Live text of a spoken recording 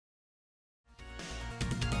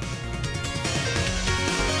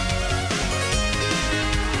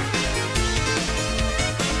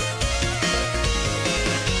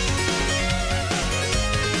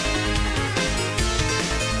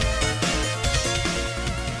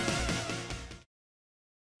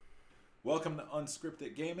Welcome to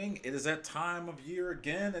Unscripted Gaming. It is that time of year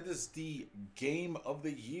again. It is the Game of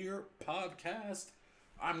the Year podcast.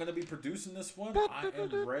 I'm going to be producing this one. I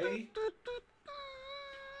am Ray.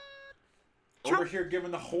 Over here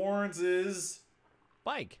giving the horns is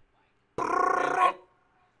Mike. And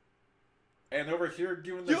over here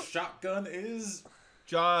giving the shotgun is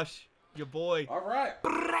Josh, your boy. all right.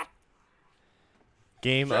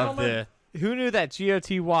 Game Gentlemen. of the... Who knew that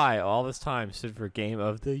G-O-T-Y all this time stood for Game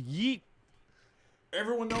of the Yeet?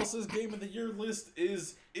 Everyone else's Game of the Year list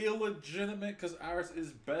is illegitimate because ours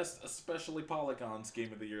is best, especially Polygon's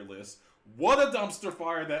Game of the Year list. What a dumpster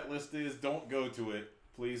fire that list is. Don't go to it.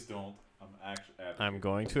 Please don't. I'm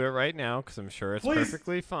going to it right now because I'm sure it's Please.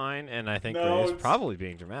 perfectly fine, and I think No, Ray is it's- probably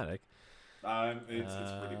being dramatic. It's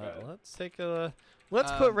pretty bad. Let's take a...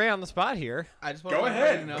 Let's put Ray on the spot here. I just want Go to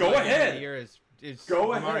ahead. know Go my game of ahead. the year is Go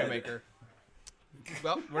Mario ahead. Maker.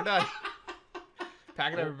 Well, we're done.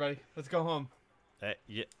 Pack it, everybody. Let's go home.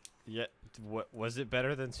 Yeah. What was it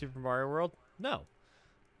better than Super Mario World? No.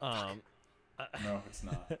 No, it's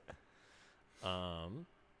not.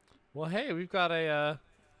 Well, hey, we've got a.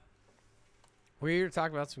 We're here to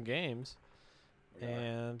talk about some games,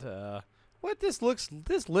 and what this list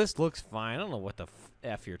looks fine. I don't know what the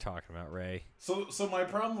f you're talking about, Ray. So my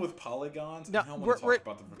problem with polygons, No, I don't want to we're- talk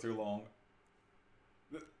about them for too long.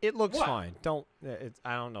 It looks What? fine. Don't.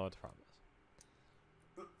 I don't know what the problem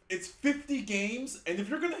is. It's 50 games, and if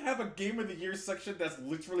you're going to have a Game of the Year section that's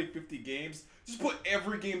literally 50 games, just put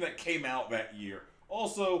every game that came out that year.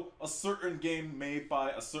 Also, a certain game made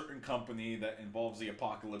by a certain company that involves the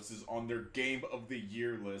apocalypse is on their Game of the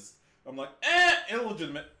Year list. I'm like,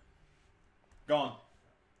 illegitimate. Gone.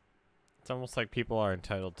 It's almost like people are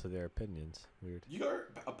entitled to their opinions. Weird. Your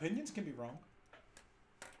opinions can be wrong.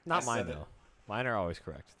 Not I mine said it. though. Mine are always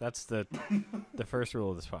correct. That's the first rule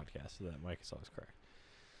of this podcast. Is that Mike is always correct.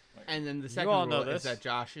 And then the You second all rule know is this. that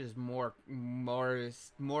Josh is most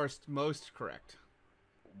correct.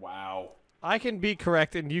 Wow. I can be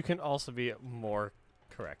correct, and you can also be more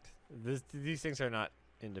correct. These things are not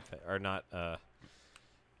independent. Are not.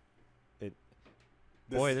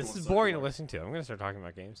 Boy, this is boring to listen to. I'm gonna start talking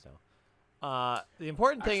about games now. The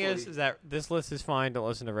important thing is that this list is fine. Don't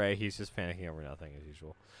listen to Ray. He's just panicking over nothing as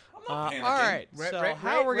usual. I'm not panicking. All right. So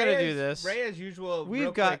how we're gonna do this? Ray, as usual. We've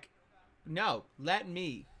real got- quick- No, let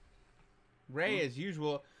me. Ray, as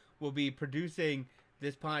usual, will be producing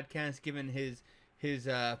this podcast, given his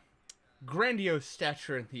grandiose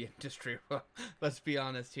stature in the industry. Let's be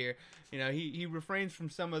honest here. You know, he refrains from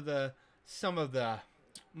some of the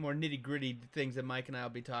more nitty gritty things that Mike and I will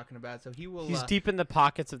be talking about. So he will. He's deep in the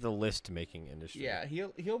pockets of the list making industry. Yeah,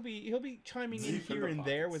 he'll be chiming in Deep in here the and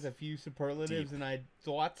there pockets. with a few superlatives and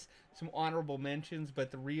thoughts, some honorable mentions,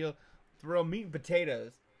 but the real meat and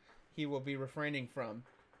potatoes he will be refraining from,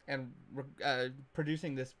 and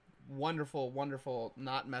producing this wonderful,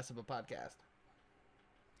 not mess of a podcast.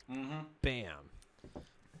 Mm-hmm. Bam.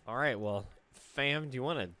 All right. Well, fam, do you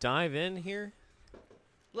want to dive in here?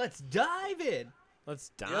 Let's dive in. Let's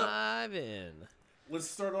dive in. Let's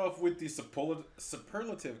start off with the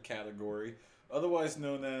superlative category, otherwise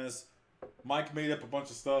known as Mike made up a bunch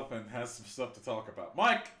of stuff and has some stuff to talk about.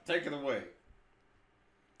 Mike, take it away.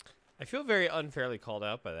 I feel very unfairly called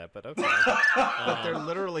out by that, but okay. But they're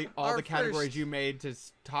literally all our the categories first- you made to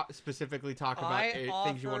specifically talk about I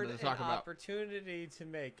things you wanted to talk an about. opportunity to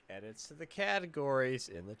make edits to the categories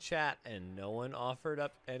in the chat, and no one offered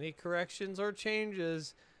up any corrections or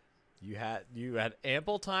changes. You had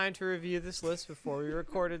ample time to review this list before we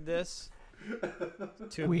recorded this.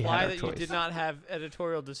 To We had imply our that you choice. did not have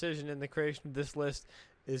editorial decision in the creation of this list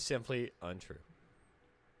is simply untrue.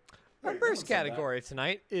 Our Wait, first no one said that. category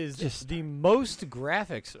tonight is the Most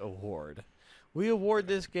Graphics Award. We award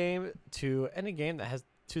this game to the game that has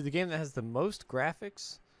the most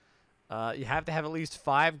graphics. You have to have at least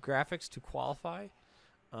 5 graphics to qualify,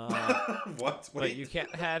 What? but Wait. you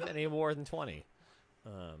can't have any more than 20.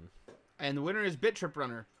 And the winner is Bit Trip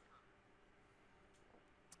Runner.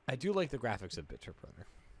 I do like the graphics of Bit Trip Runner.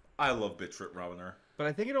 I love BitTrip Runner. But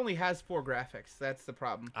I think it only has 4 graphics. That's the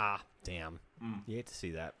problem. Ah, damn! You hate to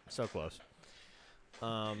see that. So close.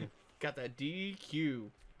 Got that DQ.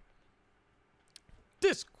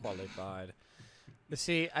 Disqualified.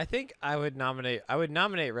 See, I think I would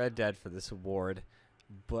nominate Red Dead for this award,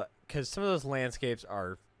 but because some of those landscapes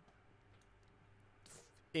are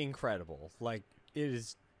incredible, like it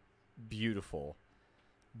is beautiful.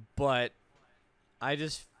 But I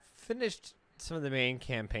just finished some of the main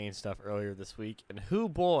campaign stuff earlier this week, and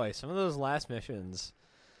boy, some of those last missions,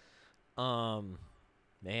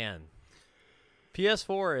 man,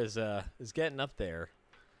 PS4 is getting up there.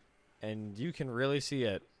 and you can really see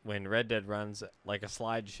it when Red Dead runs like a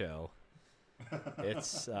slideshow.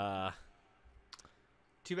 It's Too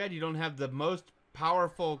bad you don't have the most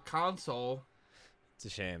powerful console.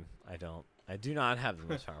 it's a shame. I do not have the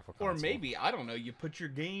most powerful console. Or maybe, I don't know, you put your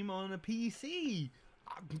game on a PC.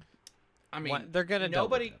 I mean, they're gonna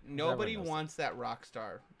nobody Everyone knows wants that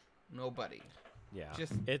Rockstar. Nobody. Yeah,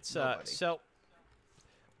 Just it's nobody. so.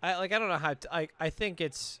 I don't know how I think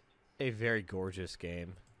it's a very gorgeous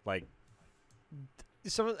game. Like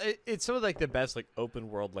it's some of like the best like open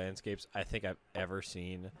world landscapes I think I've ever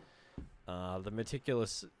seen. The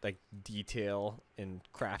meticulous like detail and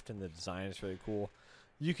craft in the design is really cool.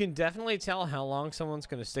 You can definitely tell how long someone's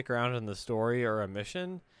going to stick around in the story or a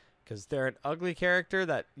mission, because they're an ugly character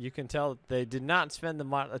that you can tell they did not spend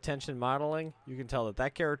the attention modeling. You can tell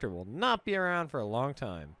that character will not be around for a long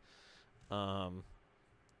time. To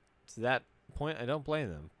that point, I don't blame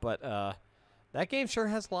them. But that game sure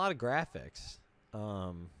has a lot of graphics.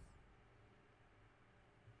 I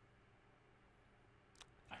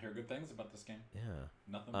hear good things about this game. Yeah.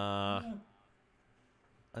 Nothing.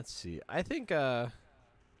 Let's see. I think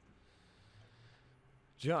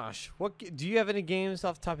Josh, do you have any games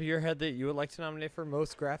off the top of your head that you would like to nominate for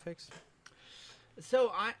most graphics?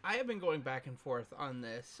 So I have been going back and forth on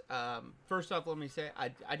this. First off, let me say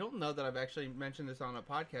I don't know that I've actually mentioned this on a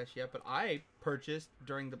podcast yet, but I purchased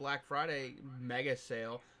during the Black Friday mega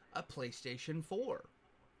sale a PlayStation 4.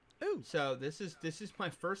 Ooh. So this is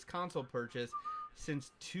my first console purchase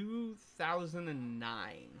since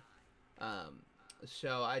 2009.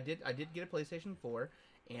 So I did get a PlayStation 4,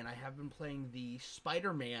 and I have been playing the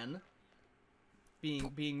Spider-Man,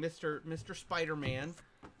 being Mr. Spider-Man,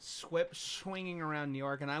 swinging around New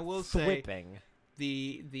York, and I will say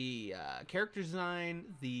the character design,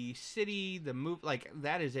 the city, the move, like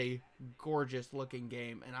that is a gorgeous looking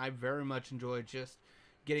game, and I very much enjoyed just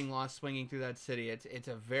getting lost swinging through that city. It's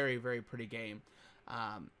a very, very pretty game.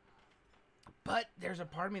 But there's a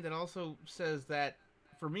part of me that also says that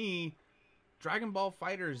for me, Dragon Ball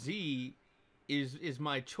Fighter Z is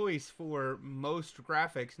my choice for most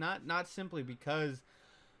graphics, not simply because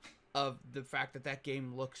of the fact that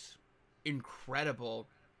game looks incredible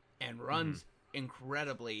and runs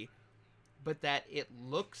incredibly, but that it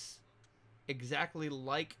looks exactly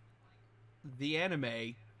like the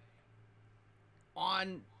anime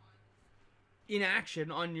in action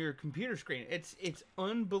on your computer screen. It's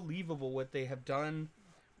unbelievable what they have done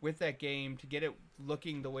with that game to get it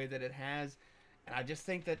looking the way that it has. And I just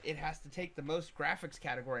think that it has to take the most graphics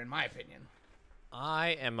category, in my opinion.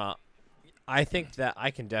 I think that I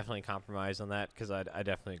can definitely compromise on that, because I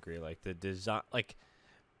definitely agree. Like the design, like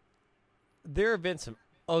there have been some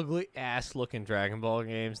ugly ass looking Dragon Ball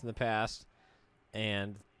games in the past,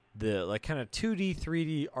 and the like kind of 2D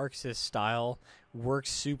 3D ArcSys style works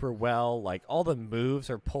super well. Like all the moves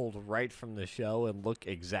are pulled right from the show and look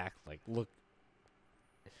exact.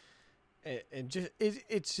 And just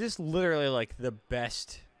it's just literally like the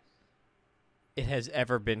best it has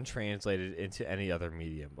ever been translated into any other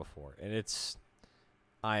medium before, and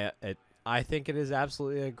I think it is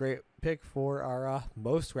absolutely a great pick for our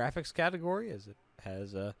most graphics category, as it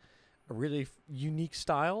has a really unique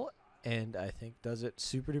style, and I think does it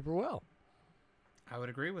super duper well. I would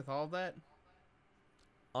agree with all that.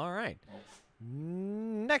 All right,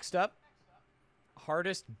 next up,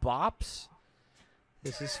 hardest bops.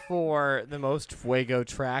 This is for the most Fuego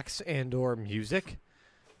tracks and/or music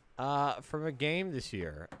from a game this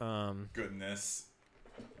year. Goodness.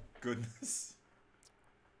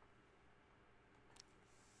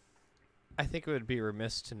 I think it would be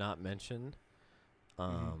remiss to not mention. I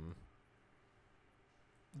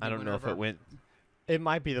don't know if it went. It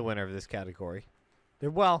might be the winner of this category.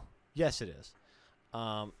 Well, yes, it is.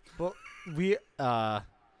 But we.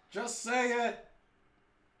 Just say it.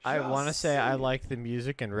 I want to say I like the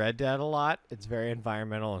music in Red Dead a lot. It's very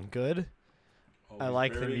environmental and good. I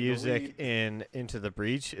like the music in Into the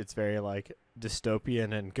Breach. It's very like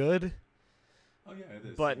dystopian and good. Oh yeah, it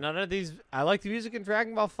is. But none of these. I like the music in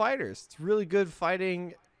Dragon Ball FighterZ. It's really good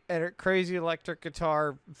fighting and crazy electric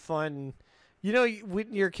guitar fun. You know,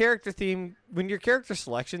 when your character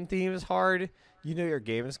selection theme is hard, you know your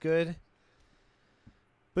game is good.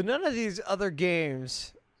 But none of these other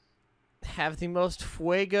games have the most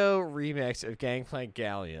Fuego remix of Gangplank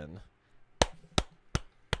Galleon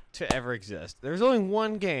to ever exist. There's only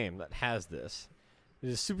one game that has this. It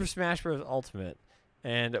is Super Smash Bros. Ultimate,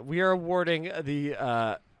 and we are awarding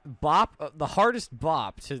the the hardest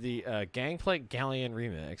bop to the Gangplank Galleon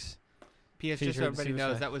remix. P.S. Just so everybody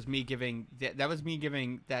knows, that was me giving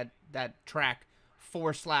that track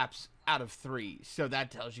 4 slaps out of 3, so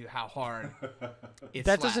that tells you how hard it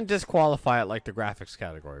That slaps. doesn't disqualify it like the graphics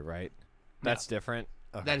category, right? That's different.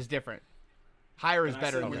 Okay. That is different. Higher is Can I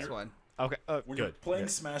better say in when this you're- one. Okay. When you're Good. playing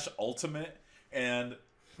Good. Smash Ultimate and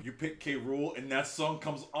you pick K. Rool and that song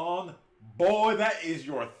comes on, boy, that is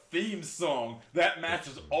your theme song. That match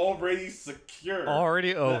is already secure.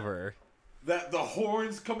 Already over. That the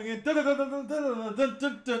horns coming in, dun, dun, dun, dun, dun, dun, dun,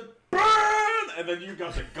 dun, dun, burn, and then you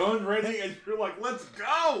got the gun ready, and you're like, "Let's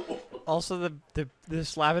go!" Also, the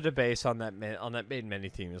slap of the bass on that main mini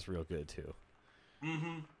theme is real good too.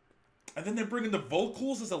 And then they're bringing the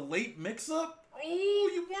vocals as a late mix-up.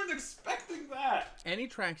 Oh, you weren't expecting that. Any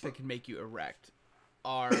tracks that can make you erect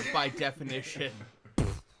are, by definition,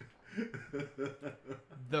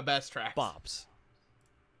 the best tracks. Bops.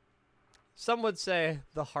 Some would say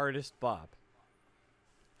the hardest bop.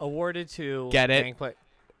 Awarded to Get it? Gangplank.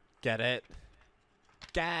 Get it?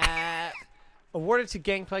 Get. Awarded to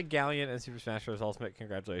Gangplank Galleon and Super Smash Bros. Ultimate.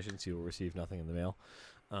 Congratulations, you will receive nothing in the mail.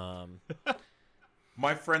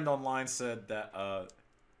 My friend online said that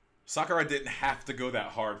Sakurai didn't have to go that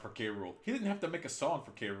hard for K. Rool. He didn't have to make a song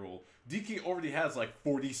for K. Rool. DK already has like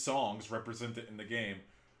 40 songs represented in the game,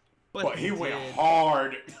 but he went did.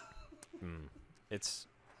 hard. It's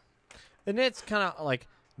kind of like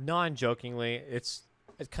non-jokingly. It's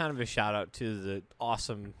kind of a shout out to the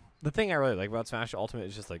awesome. The thing I really like about Smash Ultimate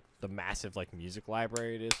is just like the massive like music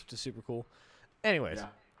library it is, which is super cool. Anyways,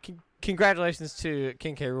 Yeah. Congratulations to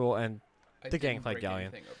King K. Rool and I the didn't Gangplank break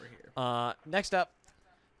Galleon. anything over here. Next up,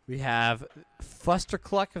 we have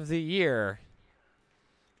Fustercluck of the Year.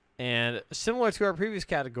 And similar to our previous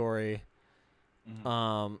category,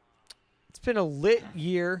 it's been a lit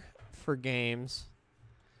year for games.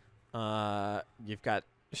 You've got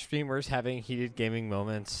streamers having heated gaming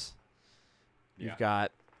moments. You've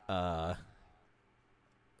got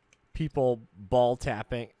people ball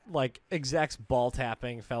tapping, like execs ball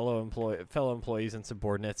tapping fellow employees and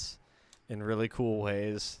subordinates in really cool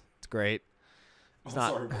ways. It's great. It's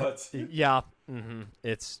not. Sorry, what? Yeah.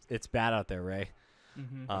 It's bad out there, Ray.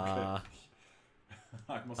 I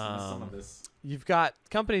must have missed some of this. You've got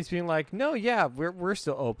companies being like, "No, yeah, we're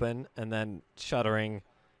still open," and then shuttering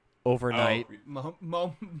overnight.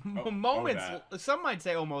 Moments. that. Some might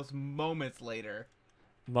say almost moments later.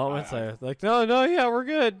 Moments later, like, "No, yeah, we're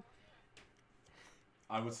good."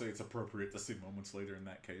 I would say it's appropriate to see moments later in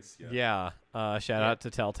that case. Yeah. Yeah. Shout out to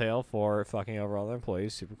Telltale for fucking over all their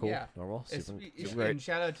employees. Super cool. Yeah. Normal. Super And great.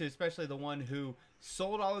 shout out to especially the one who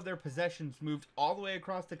sold all of their possessions, moved all the way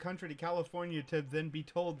across the country to California to then be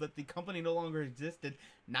told that the company no longer existed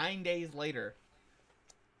 9 days later.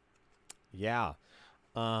 Yeah.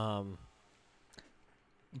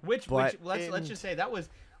 Which But let's just say that was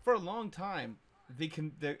for a long time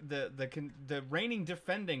the reigning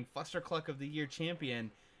defending Fustercluck of the Year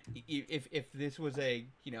champion. If this was a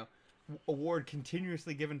award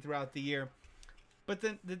continuously given throughout the year, but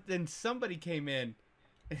then somebody came in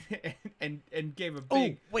and gave a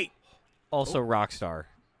big wait. Also, Rockstar.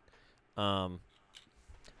 Yeah.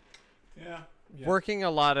 Working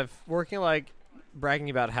like bragging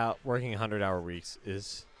about how working 100-hour weeks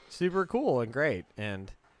is super cool and great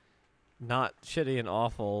and not shitty and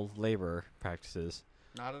awful labor practices.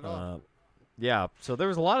 not at all. Yeah, so there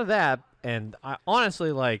was a lot of that, and I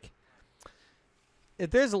honestly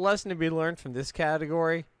if there's a lesson to be learned from this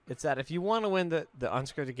category, it's that if you want to win the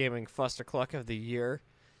Unscripted Gaming Fustercluck of the Year,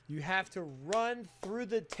 you have to run through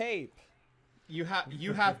the tape. You have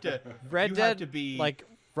to Red you Dead, have to be like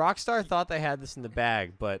Rockstar thought they had this in the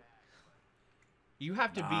bag, but you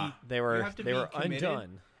have to be they you were have to be committed.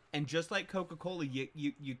 undone. And just like Coca-Cola,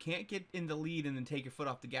 you can't get in the lead and then take your foot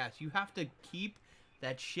off the gas. You have to keep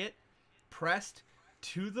that shit pressed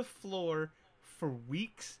to the floor for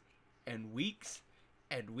weeks and weeks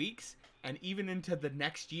and weeks and even into the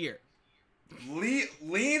next year.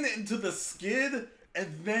 Lean into the skid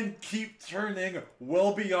and then keep turning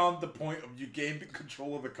well beyond the point of you gaining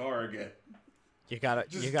control of the car again. You gotta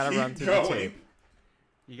Just run keep through going. the tape.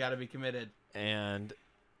 You got to be committed. And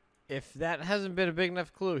if that hasn't been a big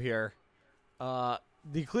enough clue here,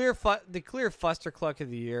 the clear Fustercluck of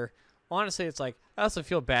the Year. Honestly, it's like I also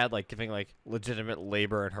feel bad like giving like legitimate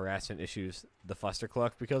labor and harassment issues the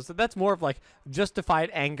Fustercluck because that's more of like justified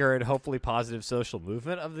anger and hopefully positive social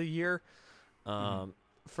movement of the year.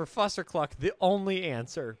 For Fustercluck, the only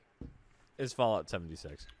answer is Fallout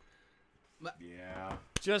 76. Yeah.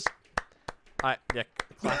 Just, clap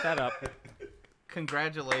that up.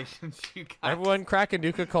 Congratulations, you guys. Everyone crack a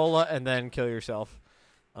Nuka-Cola and then kill yourself.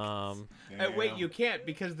 Wait, you can't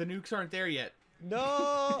because the nukes aren't there yet.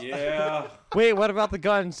 No. Yeah. Wait, what about the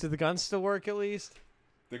guns? Do the guns still work at least?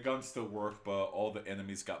 The guns still work, but all the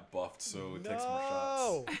enemies got buffed, so it takes more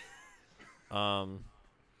shots.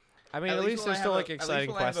 I mean, at least there's still like exciting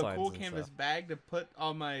quest I lines. have a cool and canvas stuff. bag to put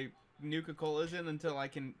all my Nuka-Colas in until I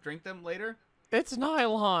can drink them later. It's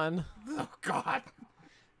nylon. Oh God!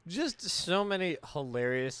 Just so many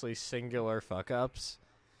hilariously singular fuck ups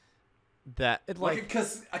that it Like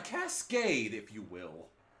a cascade, if you will.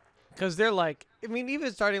 because they're like, I mean,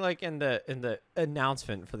 even starting like in the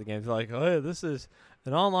announcement for the game, they're like, oh, yeah, this is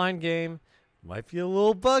an online game. Might be a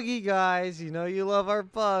little buggy, guys. You know you love our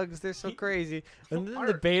bugs. They're so crazy. And then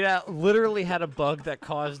the beta literally had a bug that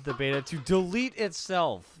caused the beta to delete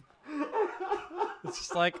itself. It's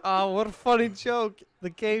just like, oh, what a funny joke.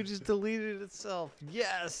 The game just deleted itself.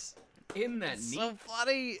 Yes. Isn't that It's neat? so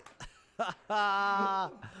funny.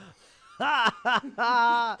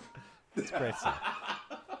 It's great stuff.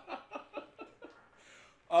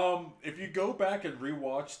 If you go back and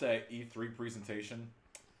rewatch that E3 presentation,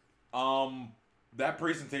 that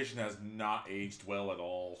presentation has not aged well at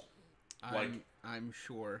all. I'm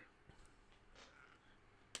sure.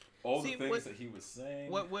 All the things that he was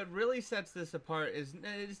saying. What really sets this apart is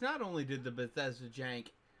not only did the Bethesda jank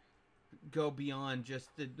go beyond just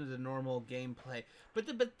the normal gameplay, but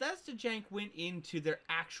the Bethesda jank went into their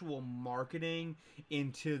actual marketing,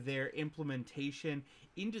 into their implementation,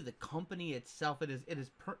 into the company itself. It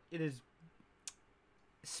is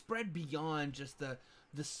spread beyond just the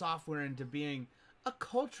software into being a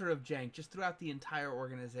culture of jank just throughout the entire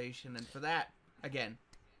organization, and for that, again,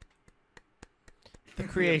 The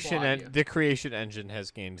creation engine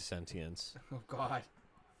has gained sentience. oh God.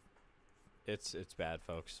 It's bad,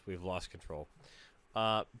 folks. We've lost control.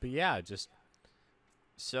 But yeah, just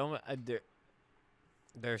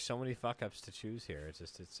there's so many fuck ups to choose here.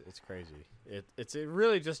 It's crazy. It's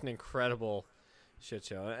really just an incredible shit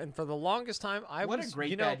show. And for the longest time, What a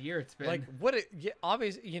great bad year it's been. Like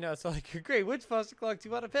obviously, it's like great. Which Foster Clock do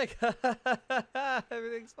you want to pick?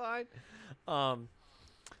 Everything's fine.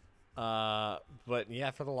 But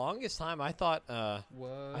yeah, for the longest time, I thought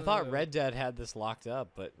Red Dead had this locked up,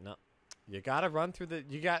 but no. You gotta run through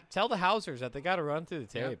tell the Housers that they gotta run through the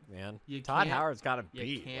tape, man. Todd Howard's gotta beat.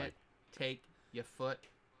 You can't take your foot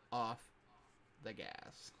off the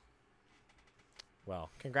gas.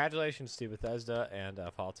 Well, congratulations to Bethesda and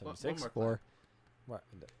Fallout 76 for.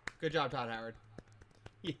 Good job, Todd Howard.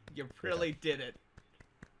 You really did it.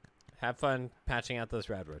 Have fun patching out those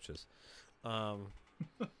rad roaches.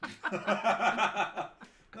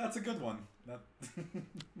 That's a good one.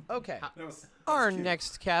 Okay. Our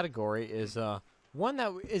next category is one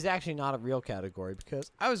that is actually not a real category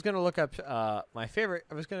because I was going to look up my favorite.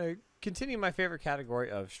 I was going to continue my favorite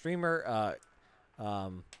category of streamer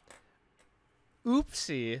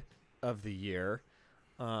oopsie of the year.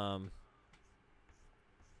 Because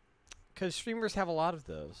streamers have a lot of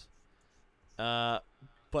those. But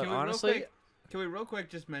honestly... Can we real quick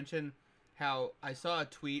just mention how I saw a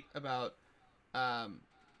tweet about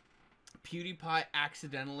PewDiePie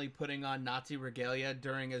accidentally putting on Nazi regalia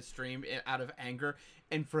during a stream out of anger,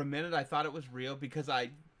 and for a minute I thought it was real because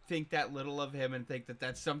I think that little of him and think that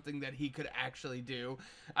that's something that he could actually do.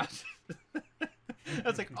 I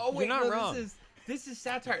was like, oh wait, You're not wrong. This is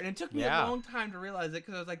satire, and it took me a long time to realize it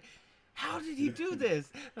because I was like, how did he do this?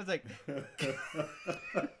 I was like,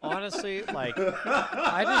 honestly, like,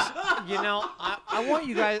 I just, I want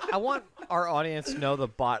you guys, I want our audience to know the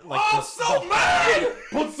bot. Like, so mad!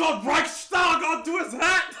 Put some Reichstag onto his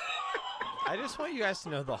hat! I just want you guys to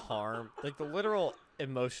know the harm, like the literal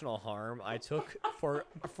emotional harm I took for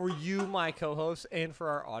you, my co-host, and for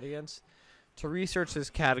our audience to research this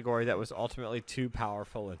category that was ultimately too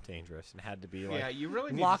powerful and dangerous and had to be like, yeah, you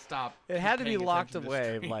really need locked, to stop. It had to be locked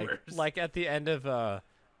away, streamers. like at the end of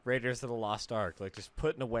Raiders of the Lost Ark, like just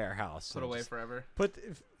put in a warehouse, put away forever.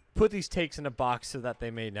 Put these takes in a box so that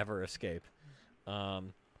they may never escape.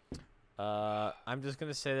 I'm just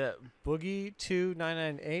gonna say that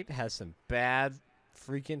Boogie2998 has some bad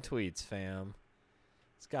freaking tweets, fam.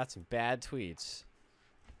 It's got some bad tweets.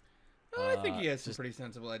 I think he has some pretty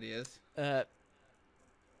sensible ideas.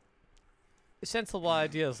 Sensible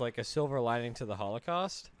ideas like a silver lining to the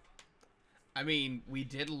Holocaust. I mean, we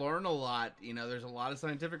did learn a lot. There's a lot of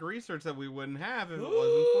scientific research that we wouldn't have if it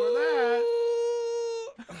wasn't for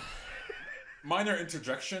that. Minor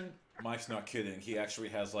interjection. Mike's not kidding. He actually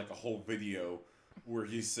has like a whole video where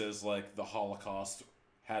he says like the Holocaust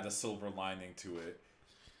had a silver lining to it,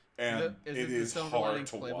 and it is hard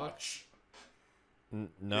to watch.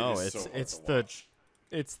 No,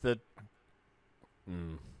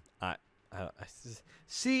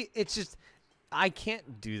 see, it's just I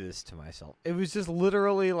can't do this to myself. It was just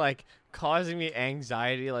literally like causing me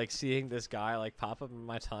anxiety, like seeing this guy like pop up in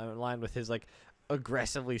my timeline with his like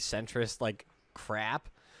aggressively centrist like crap.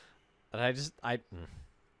 And I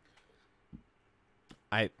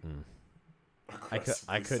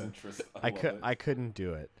couldn't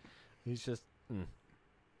do it. He's just.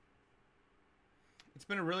 It's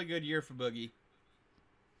been a really good year for Boogie.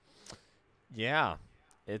 Yeah,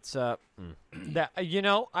 it's that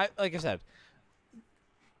like I said,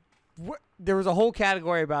 there was a whole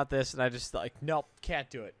category about this, and I just like nope, can't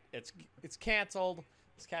do it. It's canceled.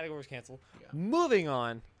 This category's canceled. Yeah. Moving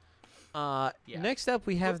on. Next up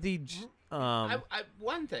we have the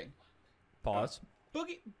one thing. Pause.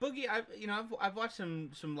 Boogie. I've watched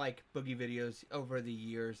some like Boogie videos over the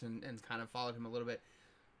years and kind of followed him a little bit.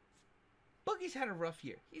 Boogie's had a rough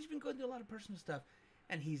year. He's been going through a lot of personal stuff,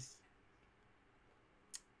 and he's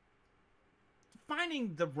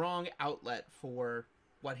finding the wrong outlet for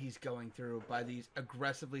what he's going through by these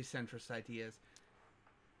aggressively centrist ideas.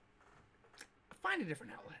 Find a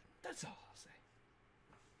different outlet. That's all I'll say.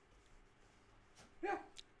 Yeah.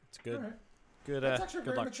 It's good. All right. Good. That's actually good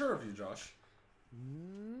very luck. mature of you, Josh.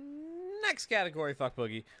 Next category, fuck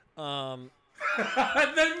Boogie. And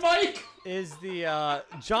then Mike is the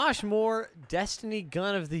Josh Moore Destiny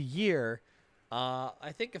Gun of the Year.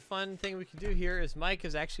 I think a fun thing we can do here is Mike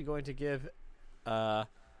is actually going to give an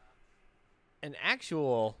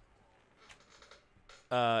actual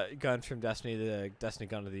gun from Destiny, the Destiny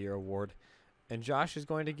Gun of the Year award, and Josh is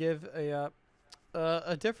going to give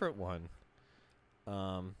a different one.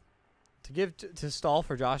 To stall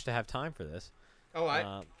for Josh to have time for this. Oh,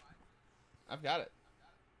 I've got it.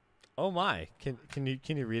 Oh my! Can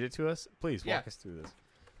you read it to us, please? Walk us through this.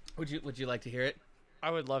 Would you like to hear it?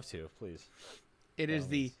 I would love to, please. It is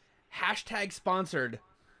the #sponsored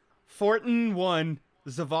Fortin 1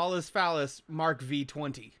 Zavala's Phallus Mark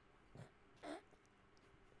V20.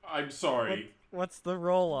 I'm sorry. What's the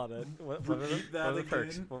roll on it? What are the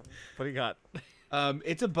perks? again? What do you got?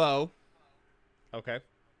 It's a bow Okay.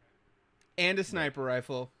 and a sniper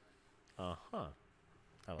rifle, Uh-huh.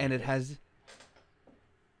 and it has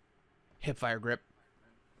hipfire grip.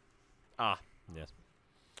 Ah, yes.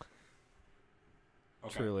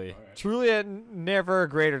 Okay. Truly, never a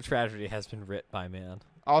greater tragedy has been writ by man.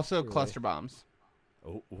 Also, Really? cluster bombs.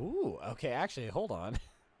 Oh, ooh. Okay, actually, hold on.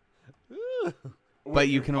 Ooh. But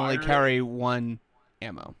you can only carry one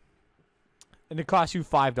ammo. And it costs you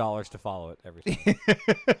 $5 to follow it every time.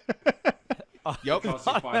 Yup. Costs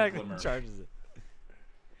you 5 glimmer. Charges it.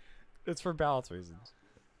 It's for balance reasons.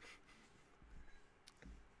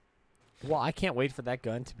 Well, I can't wait for that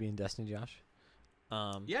gun to be in Destiny, Josh.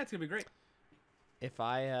 Yeah, it's gonna be great. If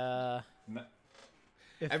I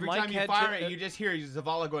if Every Mike time you had fire it, you just hear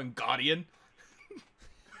Zavala going Guardian.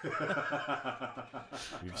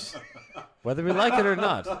 Whether we like it or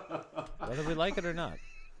not,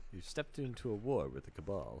 you've stepped into a war with the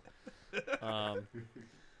Cabal.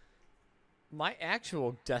 My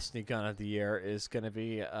actual Destiny Gun of the Year is going to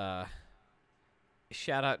be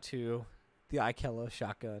shout out to the Ikella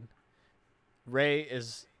shotgun. Ray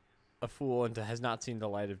is a fool and has not seen the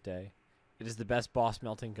light of day. It is the best boss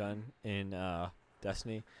melting gun in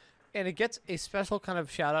Destiny. And it gets a special kind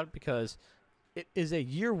of shout out because it is a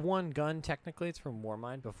year one gun. Technically, it's from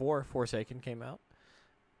Warmind before Forsaken came out.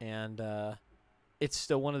 And it's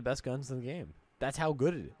still one of the best guns in the game. That's how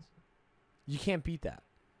good it is. You can't beat that.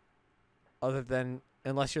 Other than,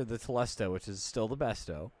 unless you're the Telesto, which is still the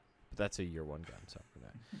besto. But that's a year one gun, so for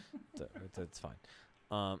that. That's fine.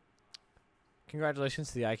 Congratulations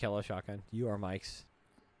to the Ikella shotgun. You are Mike's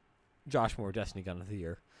Josh Moore Destiny Gun of the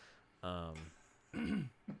Year.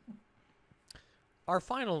 Our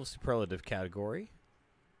final superlative category,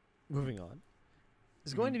 moving on,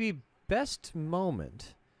 is going to be best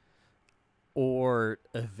moment or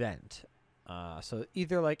event. So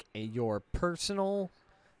either like your personal,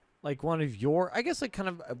 like one of your, I guess like kind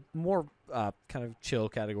of a more kind of chill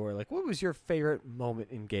category. Like what was your favorite moment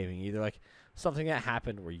in gaming? Either like something that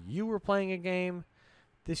happened where you were playing a game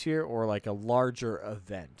this year or like a larger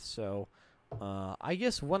event. So I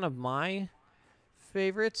guess one of my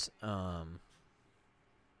favorites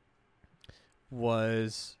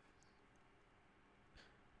was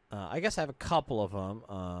I guess I have a couple of them.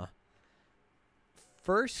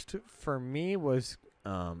 First for me was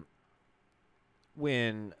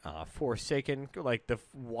when Forsaken, like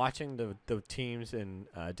watching the teams in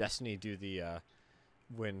Destiny do the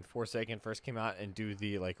when Forsaken first came out and do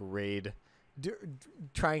the like raid,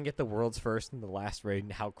 try and get the world's first in the last raid,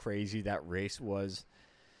 and how crazy that race was.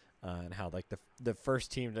 and how like the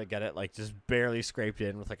first team to get it like just barely scraped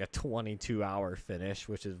in with like a 22-hour finish,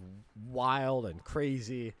 which is wild and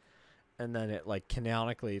crazy. And then it like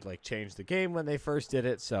canonically like changed the game when they first did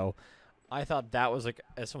it. So I thought that was like,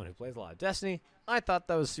 as someone who plays a lot of Destiny, I thought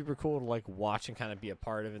that was super cool to like watch and kind of be a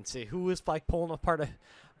part of and see who was like pulling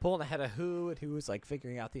ahead of who and who was like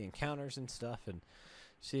figuring out the encounters and stuff and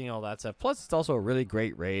seeing all that stuff. Plus, it's also a really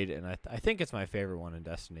great raid, and I think it's my favorite one in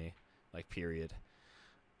Destiny, like period.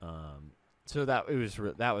 So that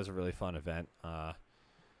was a really fun event. And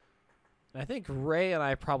I think Ray and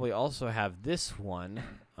I probably also have this one,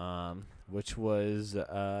 which was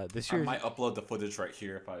this year. I might upload the footage right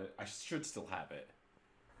here if I should still have it.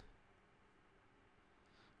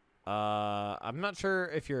 I'm not sure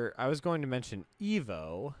if you're. I was going to mention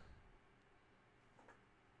Evo.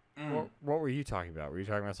 What were you talking about? Were you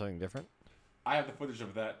talking about something different? I have the footage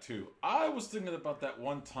of that too. I was thinking about that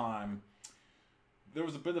one time. There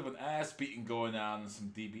was a bit of an ass beating going on in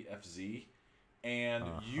some DBFZ, and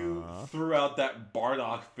you threw out that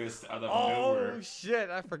Bardock fist out of nowhere. Oh shit!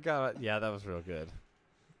 I forgot. Yeah, that was real good.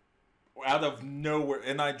 Out of nowhere,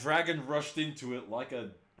 and I dragon rushed into it like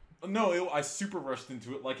a. No, I super rushed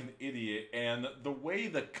into it like an idiot, and the way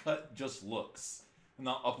the cut just looks, and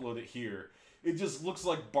I'll upload it here, it just looks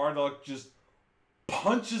like Bardock just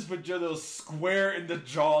punches Vegeta square in the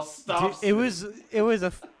jaw, stops. Dude, it was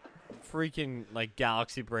a freaking like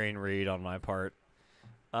galaxy brain read on my part.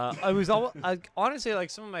 I was honestly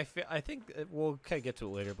like some of my I think we'll kind of get to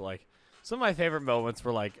it later, but like some of my favorite moments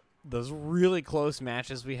were like those really close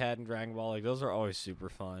matches we had in Dragon Ball. Like those are always super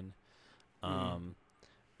fun.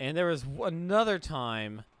 And there was another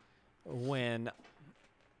time when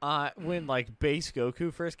like base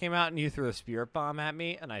Goku first came out and you threw a spirit bomb at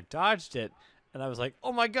me and I dodged it and I was like,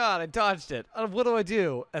 oh my god, I dodged it. What do I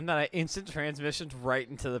do? And then I instant transitioned right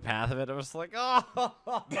into the path of it. I was like, oh.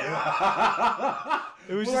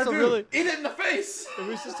 It was just eat it in the face. It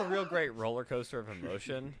was just a real great roller coaster of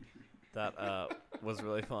emotion that was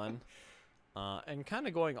really fun. And kind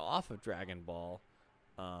of going off of Dragon Ball,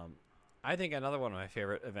 I think another one of my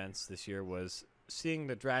favorite events this year was seeing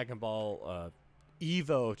the Dragon Ball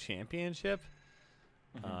Evo Championship.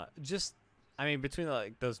 I mean, between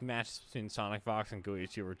those matches between Sonic Fox and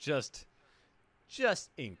Goichi were just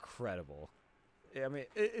incredible. I mean,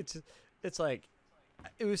 it's like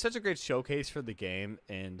it was such a great showcase for the game,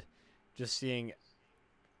 and just seeing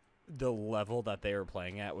the level that they were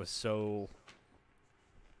playing at was so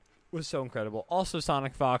incredible. Also,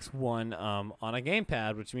 Sonic Fox won on a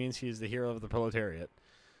gamepad, which means he's the hero of the proletariat.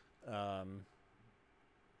 Yeah.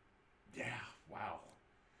 Wow.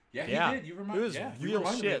 Yeah, he did. You reminded me. It was real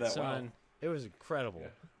shit, son. Wow. It was incredible. Yeah.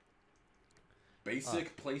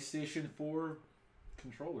 Basic PlayStation 4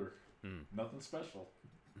 controller. Nothing special.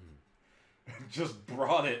 Just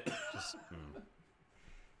brought it.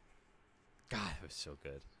 God, it was so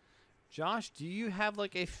good. Josh, do you have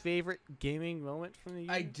like a favorite gaming moment from the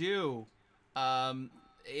year? I do.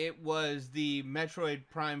 It was the Metroid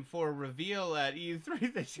Prime 4 reveal at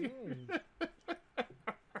E3 this year.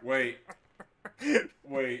 Wait.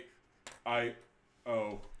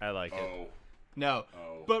 I like it. No.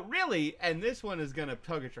 But really, and this one is going to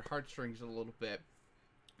tug at your heartstrings a little bit,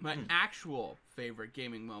 my actual favorite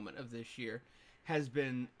gaming moment of this year has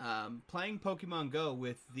been playing Pokemon Go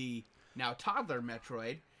with the now toddler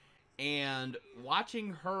Metroid and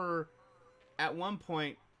watching her at one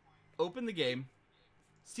point open the game,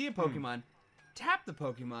 see a Pokemon, tap the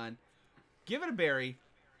Pokemon, give it a berry,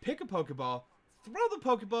 pick a Pokeball, throw the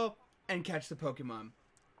Pokeball, and catch the Pokemon.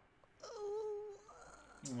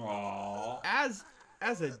 Aww. As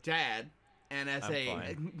a dad and as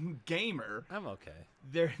a gamer, I'm okay.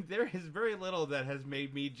 There is very little that has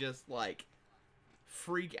made me just like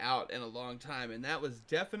freak out in a long time, and that was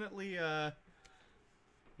definitely up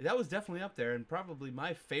there and probably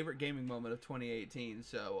my favorite gaming moment of 2018.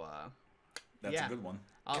 So that's a good one.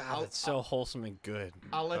 It's so wholesome and good.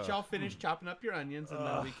 I'll let y'all finish chopping up your onions, and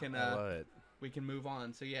then we can move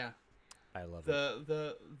on. So yeah. I love it.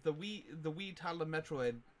 The Wii toddler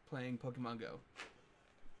Metroid playing Pokemon Go.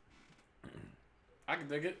 I can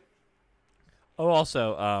dig it. Oh,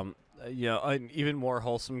 also, an even more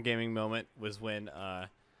wholesome gaming moment was when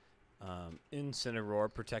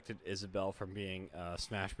Incineroar protected Isabelle from being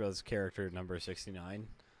Smash Bros. Character number 69.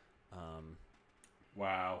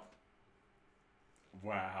 Wow.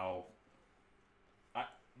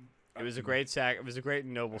 It was a great It was a great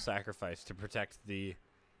and noble sacrifice to protect the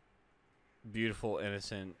beautiful,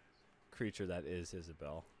 innocent creature that is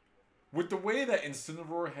Isabelle. With the way that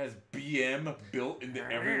Incineroar has BM built into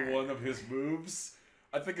every one of his moves,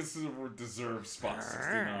 I think Incineroar deserves spot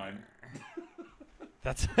 69.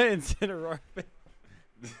 That's Incineroar.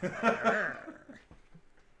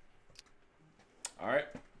 All right,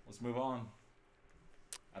 let's move on.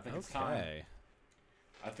 I think it's time. Okay.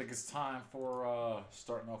 I think it's time for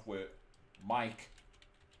starting off with Mike.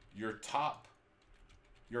 Your top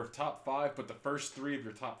 5, but the first 3 of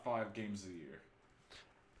your top 5 games of the year.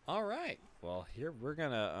 All right. Well, here we're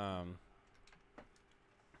gonna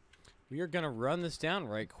run this down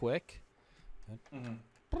right quick. Mm-hmm.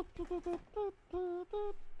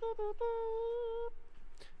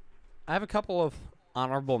 I have a couple of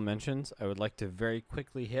honorable mentions I would like to very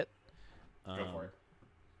quickly hit. Go for it.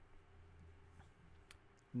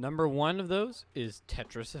 Number 1 of those is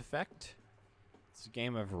Tetris Effect. It's a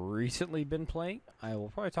game I've recently been playing. I will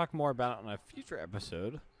probably talk more about it on a future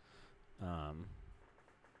episode.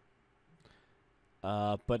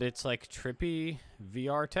 But it's like trippy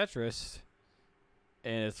VR Tetris,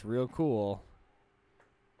 and it's real cool.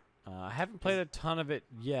 I haven't played a ton of it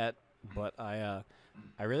yet, but I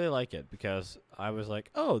really like it because I was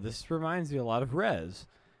like, oh, this reminds me a lot of Rez.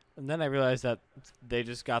 And then I realized that they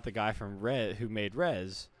just got the guy from Rez who made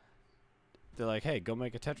Rez. They're like, hey, go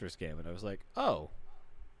make a Tetris game. And I was like, oh,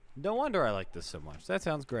 no wonder I like this so much. That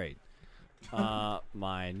sounds great.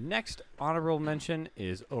 My next honorable mention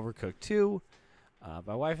is Overcooked 2.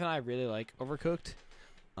 My wife and I really like Overcooked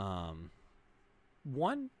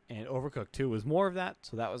 1, and Overcooked 2 was more of that,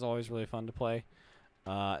 so that was always really fun to play.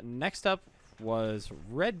 Next up was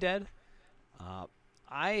Red Dead.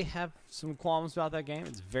 I have some qualms about that game.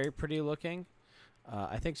 It's very pretty looking.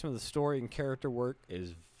 I think some of the story and character work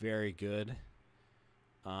is very good.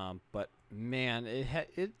 But man,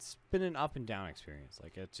 it's been an up and down experience.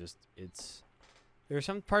 Like there's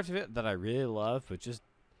some parts of it that I really love, but just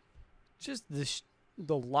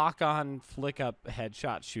the lock-on flick-up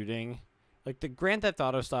headshot shooting, like the Grand Theft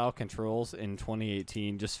Auto style controls in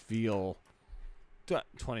 2018 just feel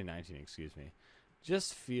 2019, excuse me,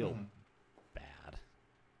 just feel bad.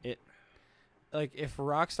 It like if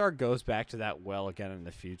Rockstar goes back to that well again in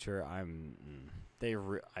the future,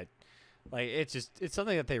 it's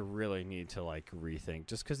something that they really need to like rethink,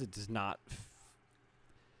 just because it does not.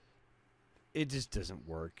 It just doesn't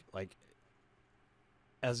work like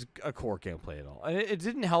as a core gameplay at all, and it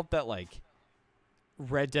didn't help that like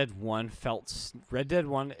Red Dead 1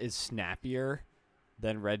 is snappier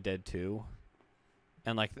than Red Dead 2,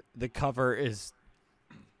 and like the cover is.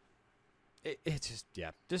 It's just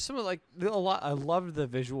there's some like a lot. I loved the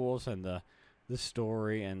visuals and the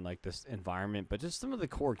story and like this environment, but just some of the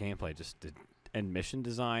core gameplay and mission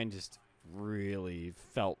design just really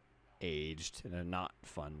felt aged in a not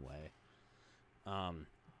fun way.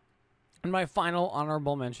 And my final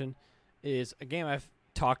honorable mention is a game I've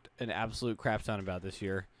talked an absolute crap ton about this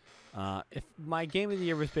year. If my game of the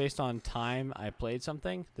year was based on time I played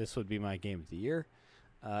something, this would be my game of the year.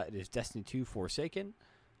 It is Destiny 2 Forsaken.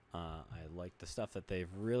 I like the stuff that they've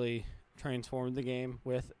really transformed the game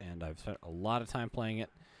with, and I've spent a lot of time playing it.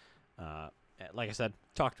 Like I said,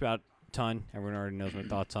 talked about a ton. Everyone already knows my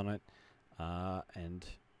thoughts on it. And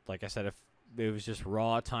like I said, if it was just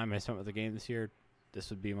raw time I spent with the game this year, this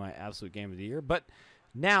would be my absolute game of the year. But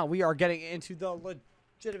now we are getting into the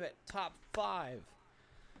legitimate top 5.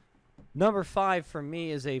 Number 5 for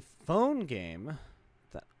me is a phone game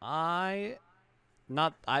that I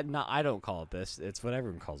don't call it this. It's what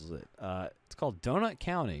everyone calls it. It's called Donut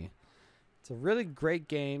County. It's a really great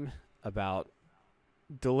game about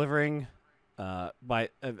delivering whole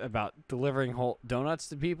donuts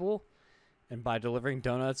to people. And by delivering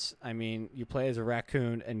donuts, I mean you play as a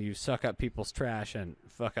raccoon and you suck up people's trash and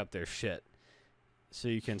fuck up their shit, so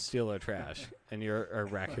you can steal their trash. And you're a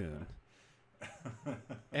raccoon.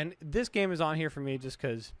 And this game is on here for me just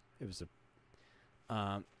because it was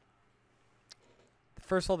a.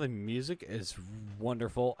 First of all, the music is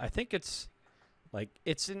wonderful. I think it's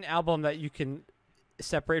an album that you can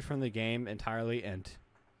separate from the game entirely and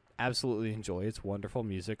absolutely enjoy. It's wonderful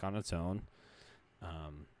music on its own.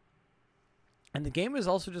 And the game is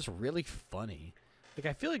also just really funny. Like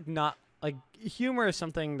I feel like humor is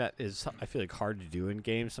something that is I feel like hard to do in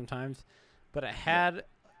games sometimes, but it had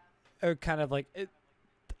a kind of like it.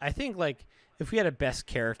 I think like if we had a best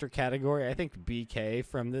character category, I think BK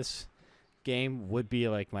from this game would be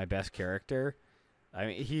like my best character. I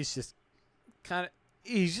mean, he's just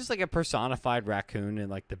like a personified raccoon in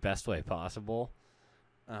like the best way possible.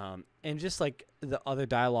 And just like the other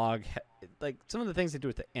dialogue, like some of the things they do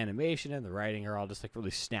with the animation and the writing are all just like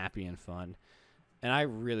really snappy and fun. And I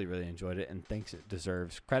really, really enjoyed it and thinks it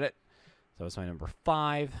deserves credit. So it's my number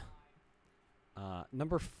 5.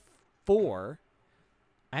 Number 4,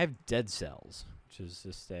 I have Dead Cells, which is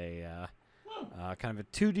just a Oh. Kind of a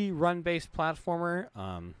 2D run-based platformer.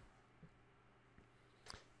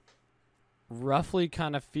 Roughly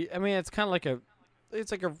kind of I mean, it's kind of like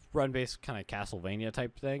it's like a run-based kind of Castlevania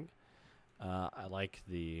type thing. I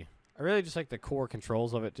really just like the core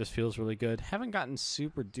controls of it. Just feels really good. Haven't gotten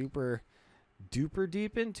super duper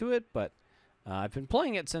deep into it, but I've been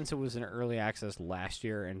playing it since it was in early access last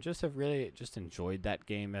year, and just have really just enjoyed that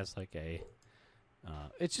game as like a.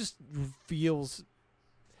 It just feels,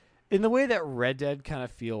 in the way that Red Dead kind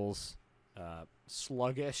of feels,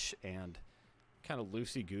 sluggish and kind of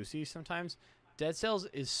loosey goosey sometimes. Dead Cells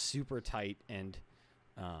is super tight and,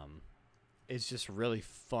 it's just really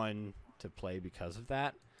fun to play because of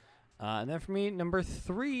that. And then for me, number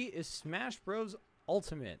 3 is Smash Bros.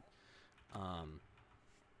 Ultimate.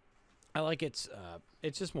 I like it's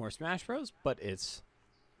just more Smash Bros, but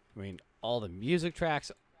all the music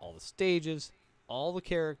tracks, all the stages, all the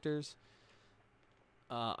characters.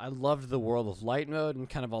 I loved the World of Light mode and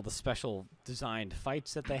kind of all the special designed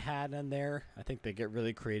fights that they had in there. I think they get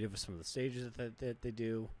really creative with some of the stages that they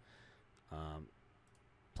do.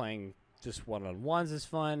 Playing just one-on-ones is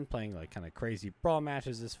fun. Playing like kind of crazy brawl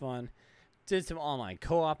matches is fun. Did some online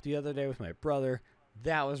co-op the other day with my brother.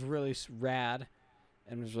 That was really rad,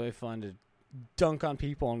 and it was really fun to dunk on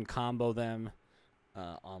people and combo them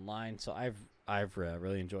online. So I've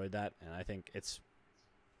really enjoyed that, and I think it's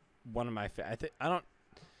one of my.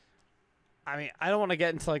 I don't want to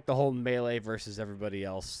get into like the whole melee versus everybody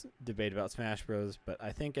else debate about Smash Bros, but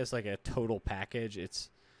I think as like a total package, it's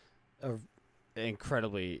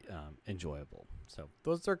incredibly enjoyable. So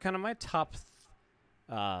those are kind of my top.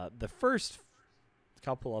 The first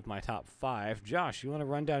couple of my top 5. Josh, you want to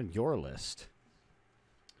run down your list?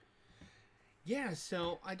 Yeah,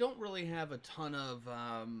 so I don't really have a ton of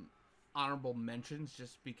honorable mentions,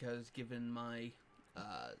 just because given my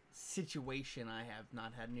situation, I have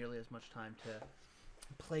not had nearly as much time to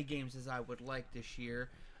play games as I would like this year.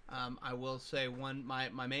 I will say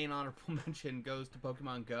my main honorable mention goes to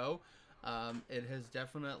Pokemon Go. It has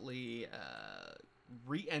definitely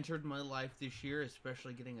re-entered my life this year,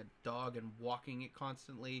 especially getting a dog and walking it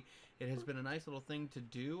constantly. It has been a nice little thing to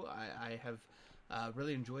do. I have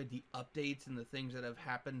really enjoyed the updates and the things that have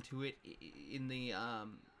happened to it in the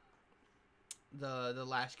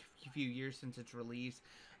last few years since its release.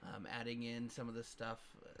 Adding in some of the stuff,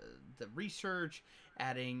 the research,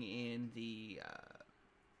 adding in the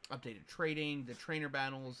updated trading, the trainer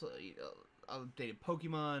battles, updated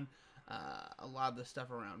Pokemon, a lot of the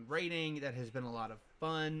stuff around rating that has been a lot of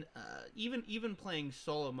fun. Even playing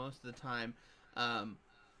solo most of the time,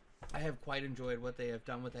 I have quite enjoyed what they have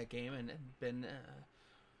done with that game, and been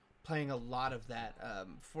playing a lot of that.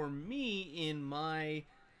 For me, in my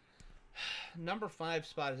number 5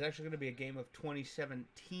 spot is actually going to be a game of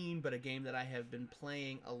 2017, but a game that I have been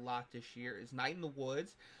playing a lot this year is Night in the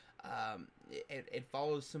Woods. It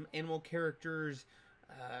follows some animal characters,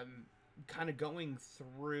 kind of going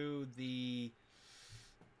through the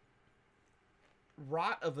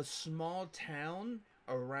rot of a small town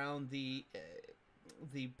around the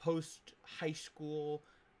post high school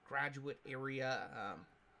graduate area.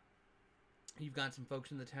 You've got some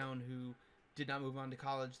folks in the town who did not move on to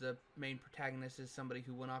college. The main protagonist is somebody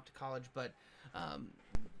who went off to college, but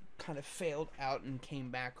kind of failed out and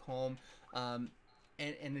came back home. And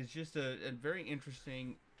it's just a very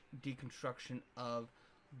interesting deconstruction of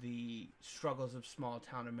the struggles of small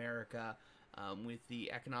town America, with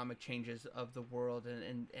the economic changes of the world,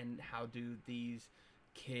 and how do these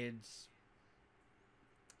kids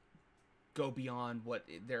go beyond what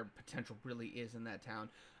their potential really is in that town.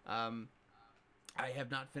 I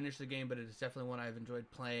have not finished the game, but it is definitely one I've enjoyed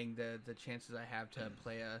playing. The chances I have to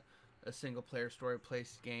play a single player story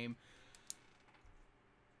based game.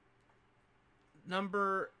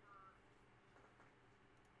 Number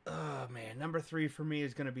 3 for me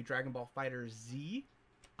is going to be Dragon Ball Fighter Z.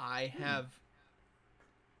 I have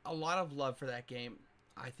a lot of love for that game.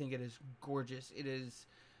 I think it is gorgeous. It is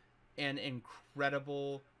an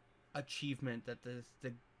incredible achievement that the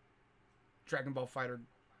Dragon Ball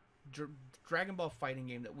fighting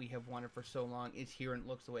game that we have wanted for so long is here and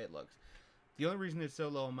looks the way it looks. The only reason it's so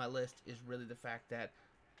low on my list is really the fact that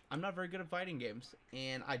I'm not very good at fighting games,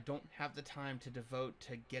 and I don't have the time to devote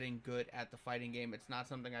to getting good at the fighting game. It's not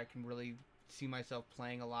something I can really see myself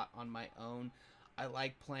playing a lot on my own. I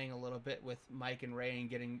like playing a little bit with Mike and Ray and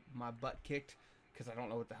getting my butt kicked because I don't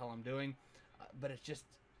know what the hell I'm doing. But it's just,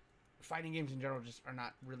 fighting games in general just are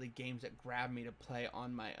not really games that grab me to play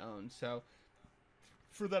on my own. So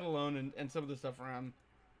for that alone, and some of the stuff around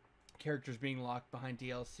characters being locked behind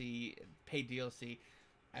DLC, paid DLC,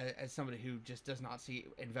 as somebody who just does not see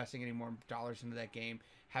investing any more dollars into that game,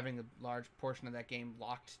 having a large portion of that game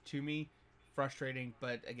locked to me, frustrating.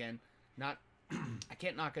 But again, not I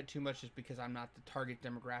can't knock it too much just because I'm not the target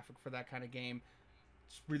demographic for that kind of game.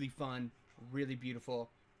 It's really fun, really beautiful.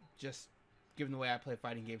 Just given the way I play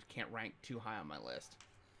fighting games, can't rank too high on my list.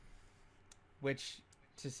 Which,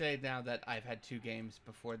 to say now that I've had 2 games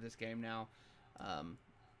before this game now,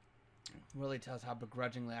 really tells how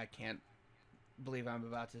begrudgingly I can't believe I'm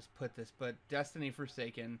about to put this. But Destiny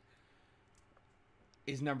Forsaken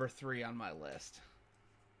is number 3 on my list.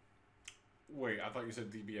 Wait, I thought you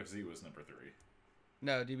said DBFZ was number 3.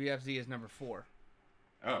 No, DBFZ is number 4.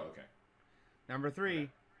 Oh, okay. Number 3, Okay.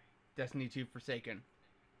 Destiny 2 Forsaken.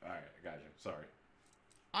 All right, I got you. Sorry.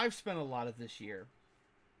 I've spent a lot of this year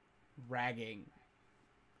ragging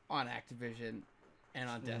on Activision and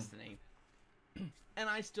on Destiny. And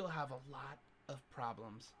I still have a lot of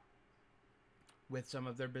problems with some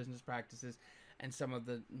of their business practices and some of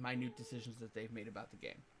the minute decisions that they've made about the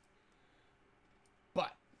game.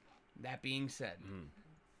 But, that being said,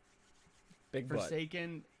 Big butt.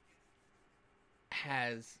 Forsaken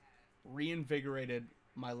has reinvigorated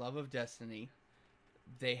my love of Destiny.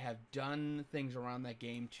 They have done things around that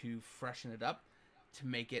game to freshen it up, to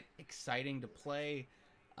make it exciting to play.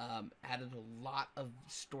 Added a lot of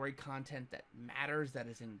story content that matters, that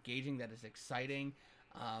is engaging, that is exciting.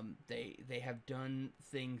 They have done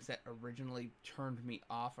things that originally turned me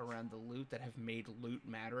off around the loot, that have made loot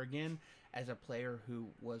matter again. As a player who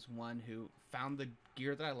was one who found the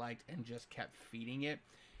gear that I liked and just kept feeding it,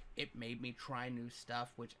 it made me try new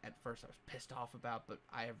stuff, which at first I was pissed off about, but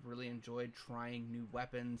I have really enjoyed trying new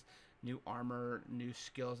weapons, new armor, new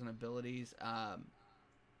skills and abilities.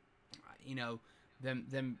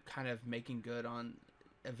 Them kind of making good on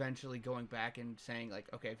eventually going back and saying, like,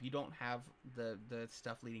 okay, if you don't have the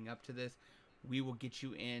stuff leading up to this, we will get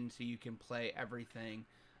you in so you can play everything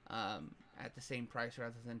at the same price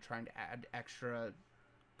rather than trying to add extra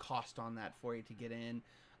cost on that for you to get in.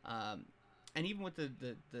 And even with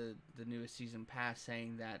the newest season pass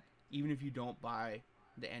saying that even if you don't buy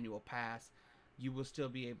the annual pass, you will still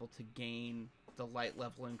be able to gain the light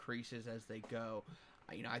level increases as they go.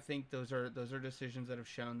 I think those are decisions that have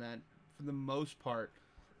shown that for the most part,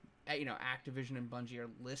 Activision and Bungie are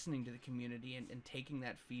listening to the community and taking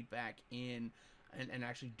that feedback in and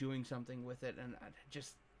actually doing something with it. And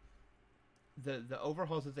just the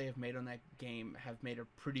overhauls that they have made on that game have made a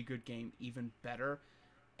pretty good game even better.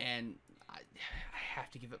 And I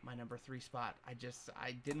have to give it my number 3 spot. I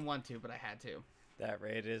didn't want to, but I had to. That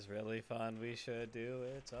raid is really fun. We should do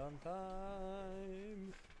it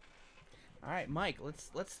sometime. All right, Mike.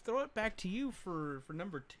 Let's throw it back to you for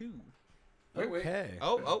number 2. Wait. Okay.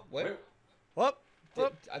 Wait. Whoop.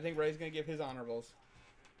 I think Ray's gonna give his honorables.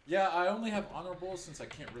 Yeah, I only have honorables since I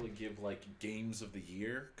can't really give like games of the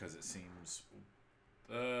year because it seems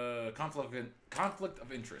conflict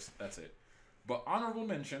of interest. That's it. But honorable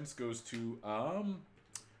mentions goes to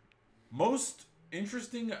most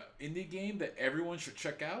interesting indie game that everyone should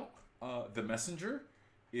check out. The Messenger.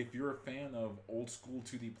 If you're a fan of old school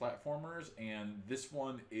 2D platformers, and this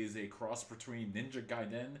one is a cross between Ninja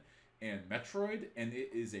Gaiden and Metroid, and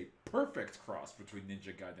it is a perfect cross between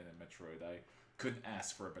Ninja Gaiden and Metroid. I couldn't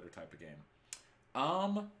ask for a better type of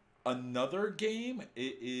game. Another game,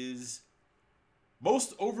 it is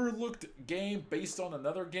most overlooked game based on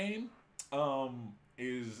another game,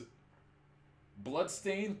 is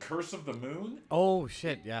Bloodstained Curse of the Moon. Oh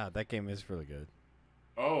shit! Yeah, that game is really good.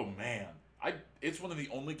 Oh man. It's one of the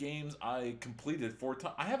only games I completed 4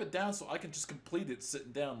 times. I have it down so I can just complete it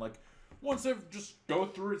sitting down. Like, once I just go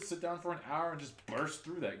through it, sit down for an hour, and just burst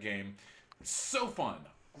through that game. It's so fun.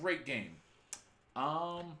 Great game.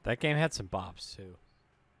 That game had some bops, too.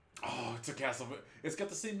 Oh, it's a Castlevania. It's got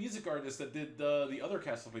the same music artist that did the other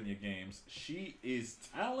Castlevania games. She is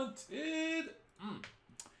talented.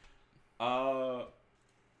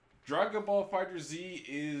 Dragon Ball FighterZ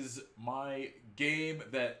is my game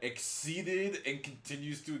that exceeded and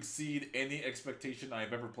continues to exceed any expectation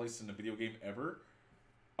I've ever placed in a video game ever.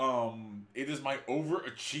 It is my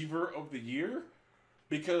overachiever of the year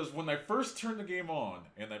because when I first turned the game on,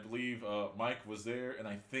 and I believe Mike was there and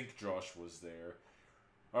I think Josh was there,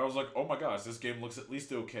 I was like, oh my gosh, this game looks at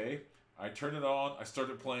least okay. I turned it on, I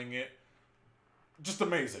started playing it. Just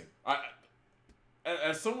amazing.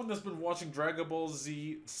 As someone that's been watching Dragon Ball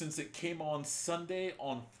Z since it came on Sunday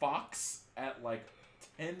on Fox at like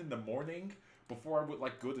 10 in the morning before I would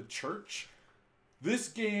like go to church, this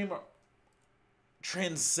game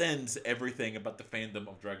transcends everything about the fandom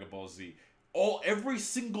of Dragon Ball Z. Every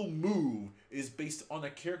single move is based on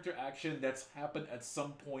a character action that's happened at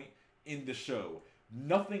some point in the show.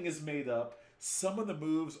 Nothing is made up. Some of the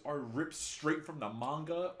moves are ripped straight from the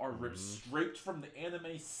manga, are ripped straight from the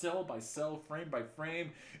anime, cell by cell, frame by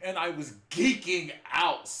frame, and I was geeking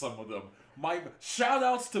out some of them. My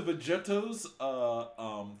shout-outs to Vegeto's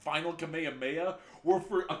final Kamehameha were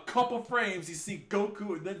for a couple frames. You see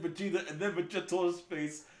Goku and then Vegeta and then Vegeto's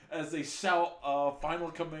face as they shout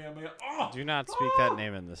final Kamehameha. Oh, Do not speak that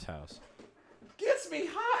name in this house. Gets me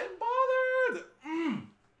hot and bothered.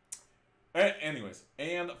 Anyways,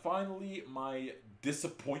 and finally, my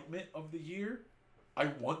disappointment of the year. I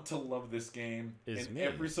want to love this game. Is and me.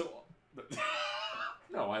 every so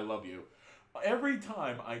No, I love you. Every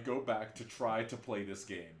time I go back to try to play this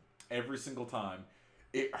game, every single time,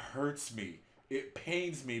 it hurts me. It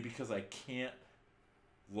pains me because I can't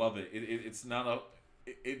love it. It's not a...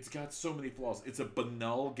 It's got so many flaws. It's a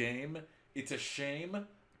banal game. It's a shame.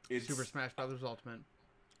 It's Super Smash Brothers Ultimate.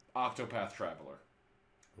 Octopath Traveler.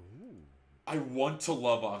 Ooh. I want to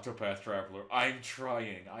love Octopath Traveler. I'm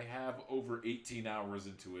trying. I have over 18 hours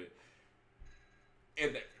into it.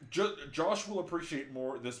 And Josh will appreciate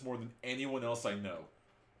this more than anyone else I know.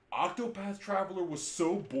 Octopath Traveler was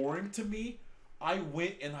so boring to me, I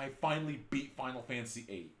went and I finally beat Final Fantasy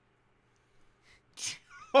VIII.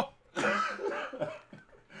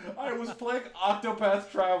 I was playing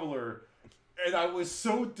Octopath Traveler, and I was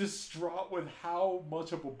so distraught with how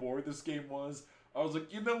much of a bore this game was. I was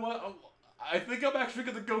like, you know what? I think I'm actually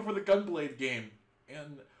going to go for the Gunblade game.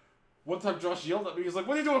 And one time Josh yelled at me. He's like,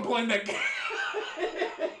 what are you doing playing that game?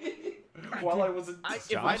 While I was in...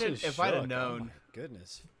 If I'd have known... Oh my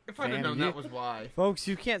goodness. If I'd have known that was why. Folks,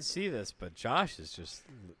 you can't see this, but Josh is just...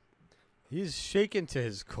 He's shaken to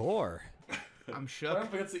his core. I'm shook. Final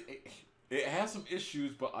Fantasy, it has some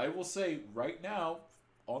issues, but I will say right now,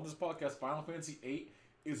 on this podcast, Final Fantasy VIII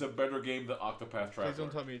is a better game than Octopath Traveler. Please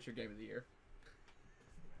don't tell me it's your game of the year.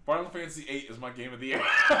 Final Fantasy VIII is my game of the year.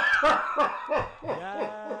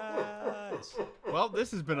 Yes. Well, this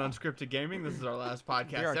has been Unscripted Gaming. This is our last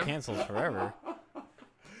podcast. We are canceled forever.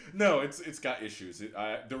 No, it's got issues.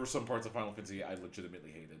 There were some parts of Final Fantasy I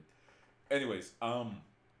legitimately hated. Anyways,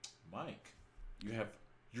 Mike, you have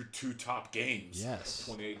your 2 top games. Yes.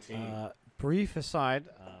 2018. Brief aside,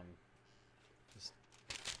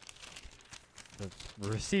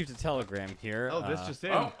 received a telegram here. Oh, this just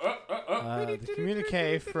in. The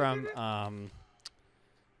communique from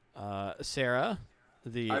Sarah,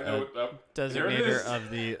 the designator of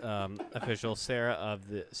the official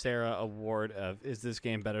Sarah Award of Is This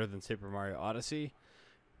Game Better Than Super Mario Odyssey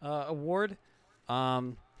award.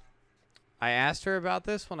 I asked her about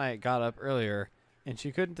this when I got up earlier, and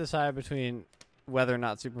she couldn't decide between whether or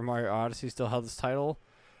not Super Mario Odyssey still held this title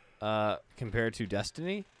compared to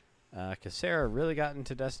Destiny, because Sarah really got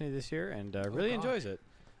into Destiny this year and really enjoys it.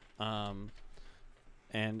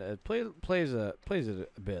 And plays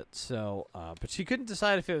it a bit. So, but she couldn't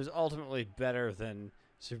decide if it was ultimately better than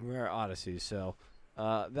Super Mario Odyssey. So,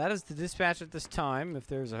 that is the dispatch at this time. If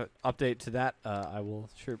there's an update to that, I will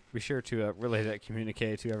be sure to relay that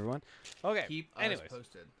communique to everyone. Okay. Keep anyways. us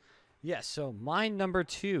posted. Yes. So my number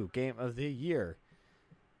 2 game of the year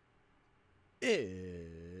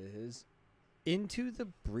is Into the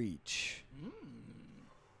Breach.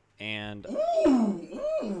 And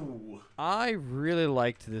Ooh. I really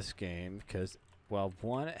liked this game because, well,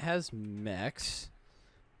 one, it has mechs,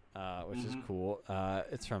 which is cool.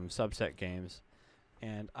 It's from Subset Games.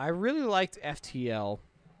 And I really liked FTL.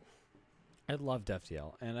 I loved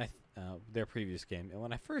FTL and their previous game. And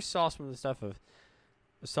when I first saw some of the stuff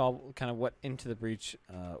saw kind of what Into the Breach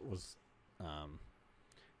was, kind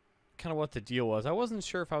of what the deal was, I wasn't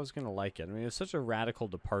sure if I was going to like it. I mean, it was such a radical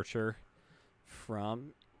departure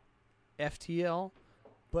from FTL,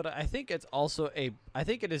 but I think it's also I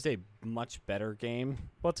think it is a much better game.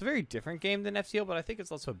 Well, it's a very different game than FTL, but I think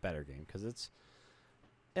it's also a better game because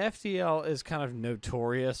FTL is kind of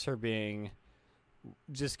notorious for being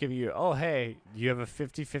just giving you, oh, hey, you have a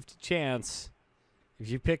 50-50 chance. If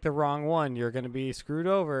you pick the wrong one, you're going to be screwed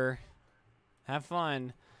over. Have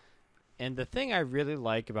fun. And the thing I really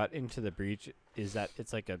like about Into the Breach is that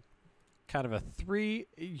it's like a kind of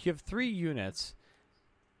you have 3 units.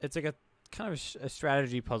 It's like a kind of a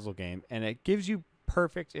strategy puzzle game, and it gives you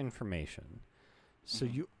perfect information. So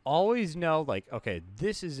you always know, like, okay,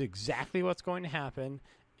 this is exactly what's going to happen,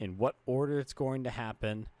 in what order it's going to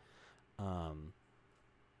happen. And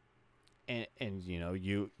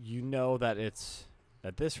you know that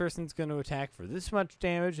this person's going to attack for this much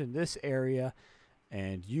damage in this area,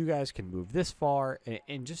 and you guys can move this far,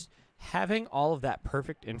 and just having all of that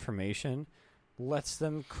perfect information lets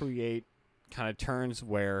them create kind of turns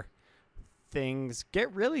where things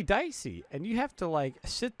get really dicey, and you have to like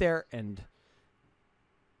sit there and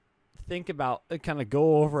think about, kind of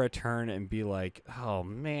go over a turn and be like, oh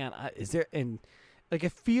man, is there, and like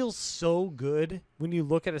it feels so good when you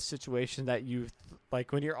look at a situation that you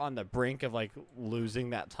like when you're on the brink of like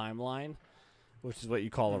losing that timeline, which is what you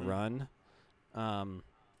call a run.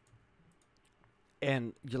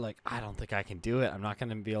 And you're like, I don't think I can do it. I'm not going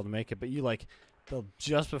to be able to make it. But you like,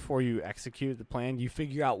 just before you execute the plan, you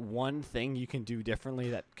figure out one thing you can do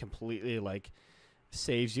differently that completely like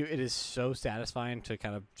saves you. It is so satisfying to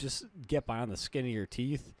kind of just get by on the skin of your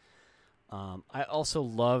teeth. I also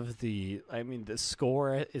love the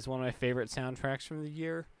score is one of my favorite soundtracks from the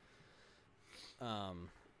year.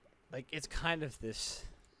 Like it's kind of this,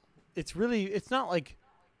 it's not like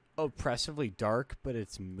oppressively dark, but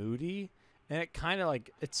it's moody. And it kind of like,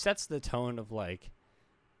 it sets the tone of like,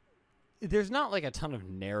 there's not like a ton of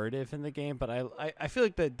narrative in the game, but I feel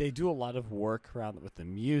like that they do a lot of work around with the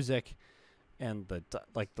music and the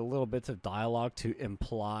little bits of dialogue to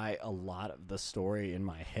imply a lot of the story in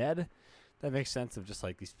my head. That makes sense of just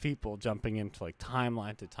like these people jumping into like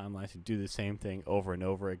timeline to timeline to do the same thing over and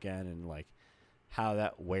over again, and like how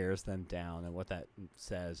that wears them down and what that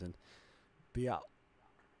says. And but yeah,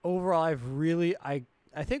 overall, I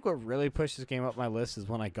think what really pushed this game up my list is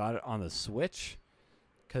when I got it on the Switch,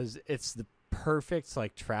 because it's the perfect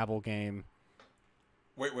like travel game.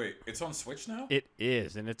 Wait, it's on Switch now? It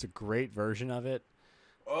is, and it's a great version of it.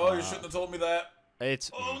 Oh, you shouldn't have told me that.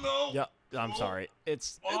 It's no. Yeah, I'm sorry.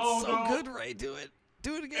 It's so no. Good, Ray. Do it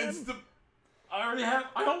again. I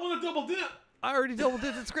don't want to double dip. I already double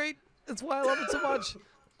dipped. It's great. That's why I love it so much.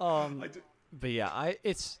 But yeah, I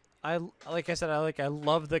like I said, I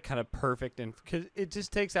love the kind of perfect, and because it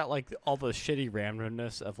just takes out like all the shitty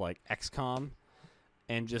randomness of like XCOM,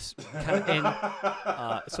 and just kind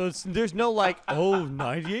of so there's no like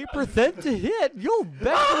 98% to hit, you'll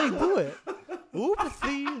definitely do it.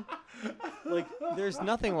 Oopsie. Like there's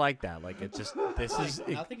nothing like that. Like it just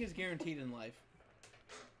nothing is guaranteed in life.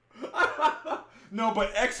 No,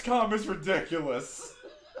 but XCOM is ridiculous.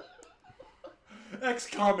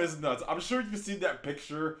 XCOM is nuts. I'm sure you've seen that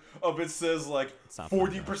picture of it says like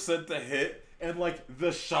 40% to hit, and like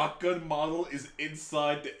the shotgun model is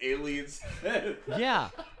inside the alien's head. Yeah,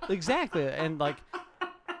 exactly. And like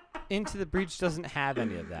Into the Breach doesn't have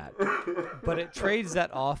any of that, but it trades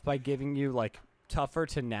that off by giving you like tougher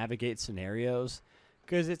to navigate scenarios,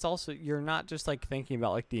 because it's also, you're not just like thinking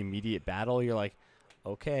about like the immediate battle. You're like,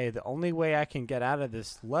 okay, the only way I can get out of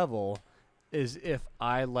this level is if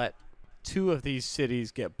I let 2 of these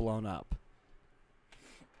cities get blown up,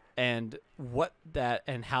 and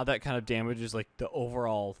how that kind of damages like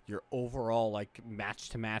your overall like match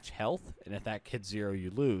to match health, and if that hits 0, you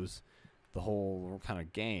lose the whole kind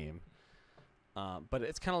of game. But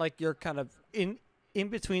it's kind of like you're kind of in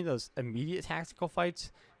between those immediate tactical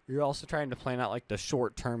fights. You're also trying to plan out like the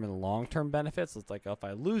short term and long term benefits. It's like, if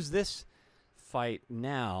I lose this fight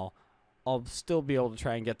now, I'll still be able to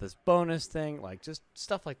try and get this bonus thing. Like just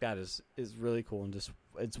stuff like that is really cool, and just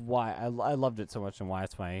it's why I loved it so much, and why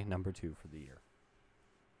it's my number 2 for the year.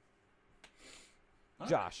 Huh?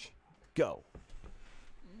 Josh, go.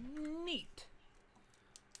 Neat.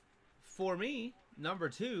 For me, number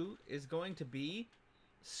 2 is going to be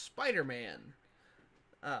Spider-Man.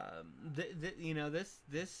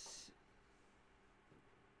 This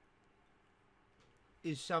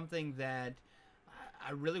is something that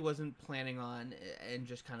I really wasn't planning on, and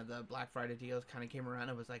just kind of the Black Friday deals kind of came around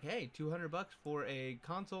and was like, hey, $200 for a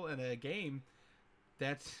console and a game,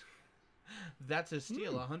 that's a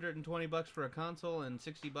steal. $120 for a console and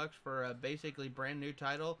 $60 for a basically brand new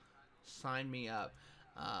title. Sign me up.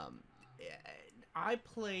 I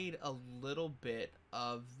played a little bit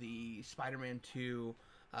of the Spider-Man 2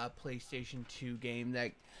 PlayStation 2 game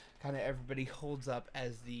that kind of everybody holds up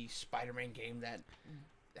as the Spider-Man game that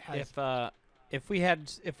has... If we had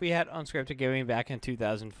unscripted gaming back in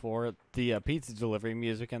 2004, the pizza delivery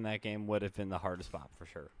music in that game would have been the hardest bop for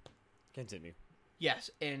sure. Continue.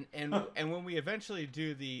 Yes, and when we eventually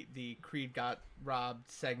do the Creed Got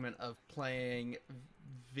Robbed segment of playing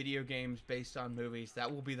video games based on movies,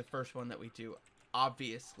 that will be the first one that we do,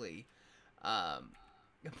 obviously.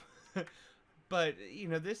 But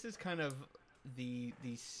this is kind of the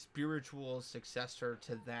spiritual successor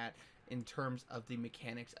to that, in terms of the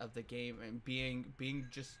mechanics of the game, and being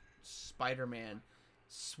just Spider-Man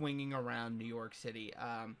swinging around New York City.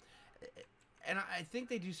 And I think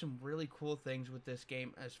they do some really cool things with this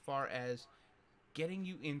game, as far as getting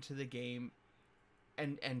you into the game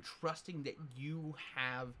and trusting that you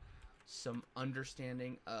have some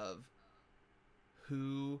understanding of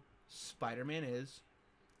who Spider-Man is,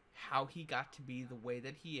 how he got to be the way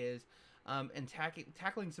that he is, and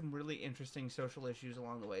tackling some really interesting social issues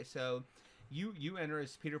along the way. So you enter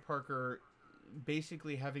as Peter Parker,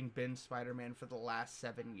 basically having been Spider-Man for the last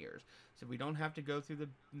 7 years. So we don't have to go through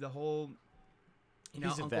the whole,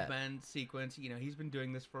 Uncle Ben sequence. He's been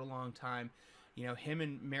doing this for a long time. Him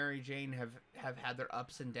and Mary Jane have had their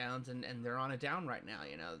ups and downs, and they're on a down right now.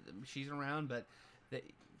 She's around, but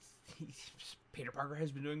Peter Parker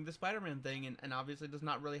has been doing the Spider-Man thing, and obviously does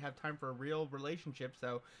not really have time for a real relationship.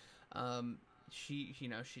 So,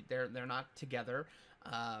 they're not together.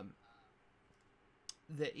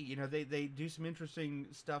 They do some interesting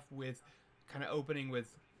stuff with kind of opening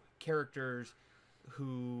with characters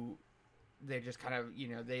who they just kind of,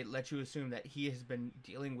 they let you assume that he has been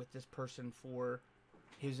dealing with this person for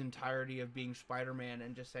his entirety of being Spider-Man,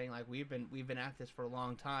 and just saying, like, we've been at this for a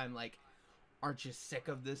long time. Like, aren't you sick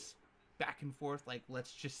of this back and forth? Like,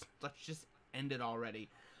 let's just end it already.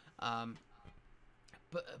 But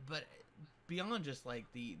beyond just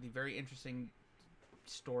like the very interesting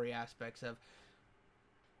story aspects of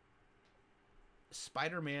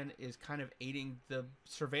Spider-Man is kind of aiding the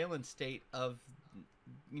surveillance state of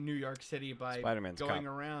New York City by going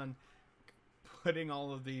around putting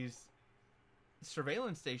all of these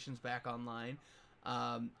surveillance stations back online,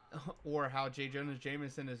 or how J. Jonah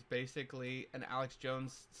Jameson is basically an Alex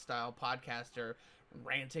Jones style podcaster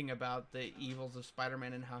ranting about the evils of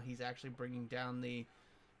Spider-Man and how he's actually bringing down the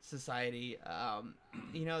society.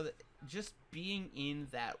 Just being in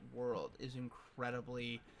that world is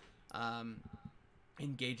incredibly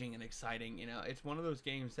engaging and exciting. It's one of those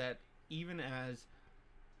games that, even as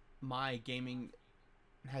my gaming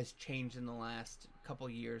has changed in the last couple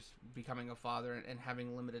years, becoming a father and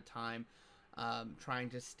having limited time,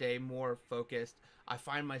 trying to stay more focused, I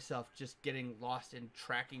find myself just getting lost in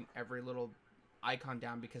tracking every little icon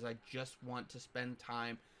down, because I just want to spend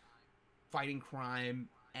time fighting crime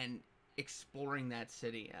and exploring that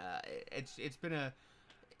city. It's been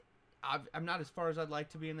I'm not as far as I'd like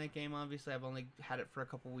to be in that game. Obviously, I've only had it for a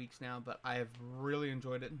couple weeks now, but I have really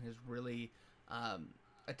enjoyed it, and has really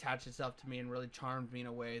attached itself to me and really charmed me in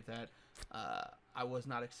a way that I was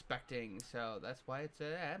not expecting. So that's why it's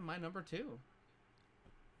at my number 2.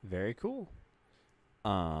 Very cool.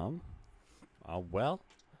 Well,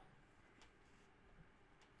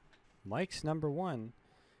 Mike's number 1.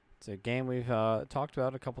 It's a game we've talked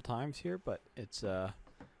about a couple times here, but it's I'm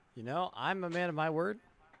a man of my word.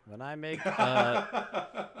 When I make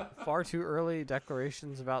far too early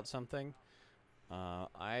declarations about something,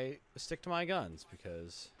 I stick to my guns,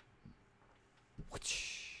 because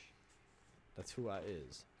that's who I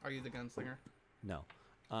is. Are you the gunslinger? No.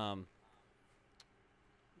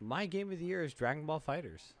 My game of the year is Dragon Ball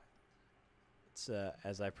FighterZ. It's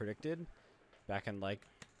as I predicted back in like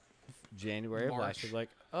January of last year. Like,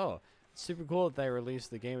 oh, it's super cool that they released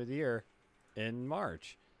the game of the year in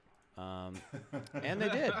March. And they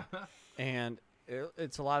did. And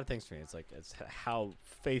it's a lot of things for me. It's like, it's how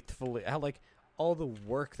like all the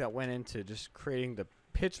work that went into just creating the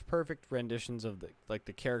pitch perfect renditions of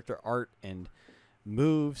the character art and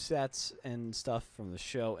move sets and stuff from the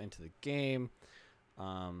show into the game.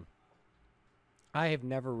 I have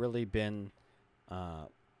never really been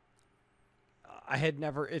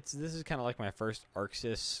this is kind of like my first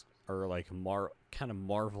ArcSys or like kind of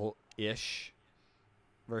Marvel-ish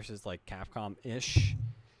versus like Capcom-ish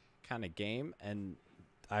kind of game, and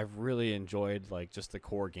I've really enjoyed like just the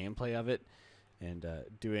core gameplay of it, and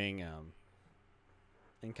doing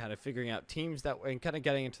and kind of figuring out teams and kind of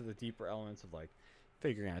getting into the deeper elements of like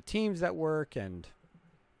figuring out teams that work and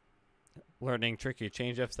learning tricky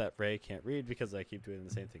change-ups that Ray can't read because I keep doing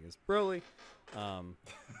the same thing as Broly.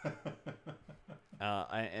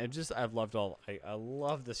 I've loved I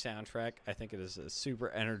love the soundtrack. I think it is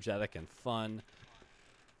super energetic and fun.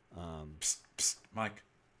 Psst, psst, Mike.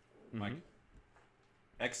 Mike.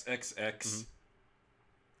 XXX.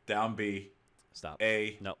 Down B. Stop.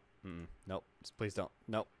 A. Nope. Nope. Please don't.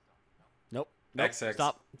 Nope. Nope. XX.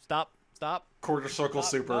 Stop. Quarter circle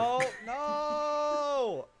super.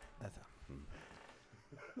 No.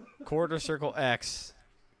 Quarter circle X.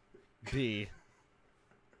 B.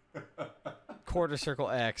 Quarter circle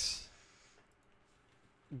X.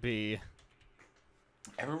 B.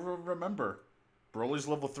 Everyone remember, Broly's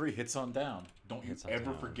level 3 hits on down. Don't you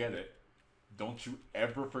ever forget it. Don't you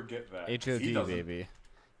ever forget that. HOD, baby.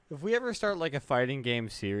 If we ever start like a fighting game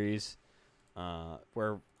series,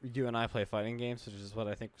 where you and I play fighting games, which is what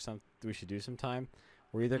I think we should do sometime,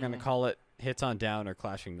 we're either going to call it Hits on Down or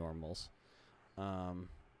Clashing Normals.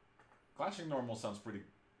 Clashing Normals sounds pretty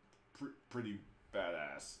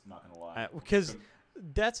badass, not going to lie. Because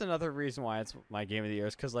that's another reason why it's my game of the year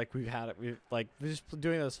is because like we're just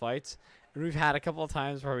doing those fights, and we've had a couple of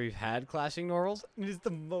times where we've had clashing normals, and it's the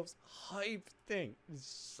most hype thing. It's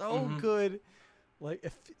so good. Like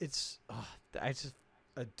if it's, I just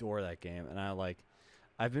adore that game, and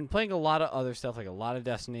I've been playing a lot of other stuff, like a lot of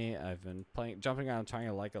Destiny. I've been jumping around, trying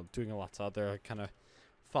to doing a lot of other kind of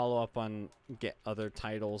follow up on get other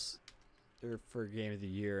titles for game of the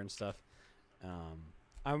year and stuff.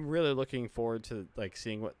 I'm really looking forward to like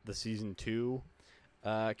seeing what the season 2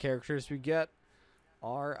 characters we get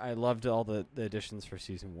are. I loved all the additions for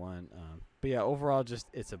season 1. But yeah, overall, just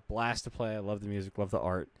it's a blast to play. I love the music, love the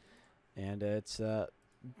art, and it's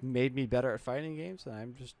made me better at fighting games. And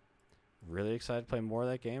I'm just really excited to play more of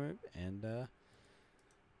that game. And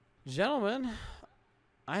gentlemen,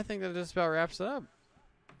 I think that just about wraps it up.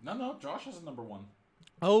 No, Josh is number 1.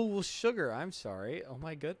 Oh, well, sugar. I'm sorry. Oh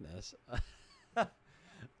my goodness.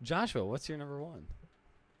 Joshua, what's your number 1?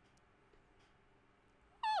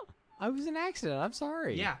 Oh, I was an accident. I'm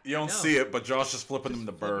sorry. Yeah. You don't see it, but Josh is flipping him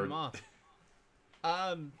the bird. Him off.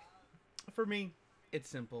 For me, it's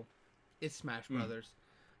simple. It's Smash Brothers.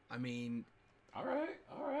 I mean, all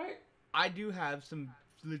right. I do have some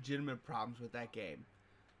legitimate problems with that game.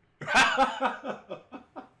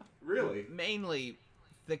 Really? Mainly,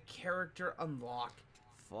 the character unlock.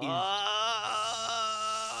 You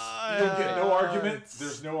don't get no argument.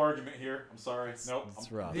 There's no argument here. I'm sorry. Nope. It's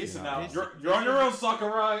rough. Peacing out. You're on your own,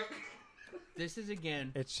 Sakurai. This is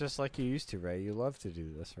again. It's just like you used to, Ray. You love to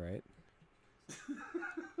do this, right?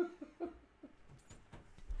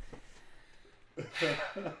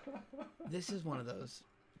 This is one of those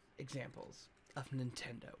examples of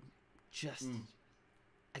Nintendo just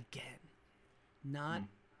again not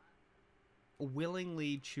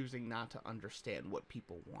willingly choosing not to understand what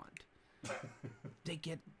people want. They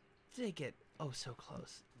get oh so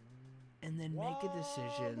close, and then make a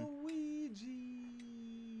decision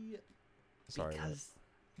Sorry, because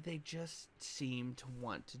they just seem to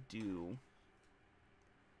want to do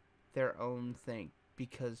their own thing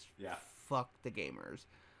because fuck the gamers.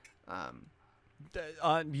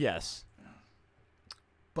 Yes.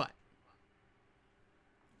 But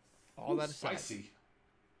all that aside, spicy.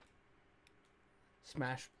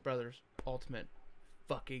 Smash Brothers Ultimate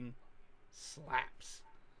fucking slaps.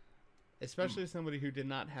 Especially as somebody who did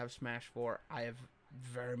not have Smash 4, I have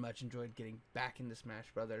very much enjoyed getting back into Smash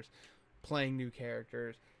Brothers, playing new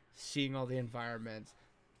characters, seeing all the environments.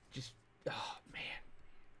 Just, oh man.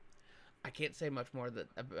 I can't say much more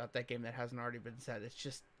about that game that hasn't already been said.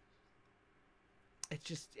 It's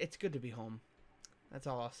good to be home. That's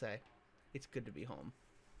all I'll say. It's good to be home.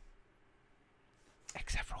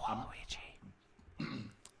 Except for Waluigi.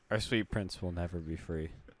 Our sweet prince will never be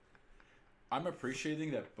free. I'm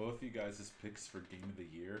appreciating that both you guys' picks for Game of the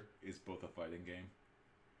Year is both a fighting game.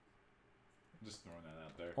 I'm just throwing that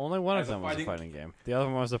out there. Only one of them was a fighting game. The other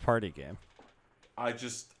one was a party game. I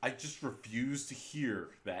just refuse to hear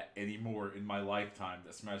that anymore in my lifetime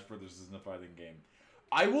that Smash Brothers isn't a fighting game.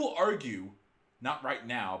 I will argue, not right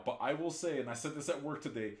now, but I will say, and I said this at work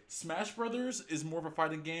today, Smash Brothers is more of a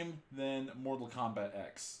fighting game than Mortal Kombat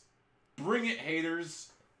X. Bring it, haters.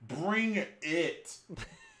 Bring it.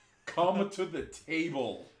 Come to the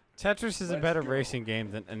table. Tetris is a better racing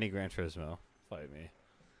game than any Gran Turismo. Fight me.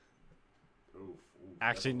 Oof,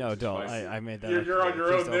 Actually, no, don't. I made that. You're on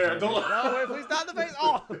your own there. Don't. No, wait, please, not in the face.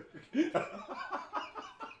 Oh!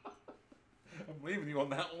 I'm leaving you on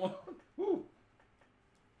that one. Woo.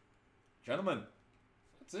 Gentlemen,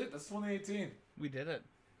 that's it. That's 2018. We did it.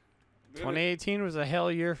 2018 was a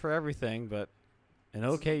hell year for everything, but an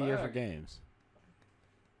okay year for games.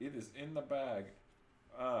 It is in the bag.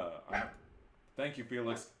 Thank you,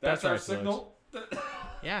 Felix. That's our right, signal.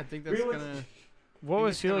 Yeah, I think that's Felix. gonna. What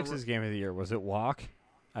was Felix's game of the year? Was it Walk?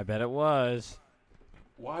 I bet it was.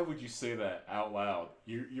 Why would you say that out loud?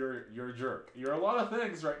 You're a jerk. You're a lot of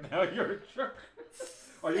things right now. You're a jerk.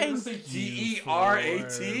 Are you going to say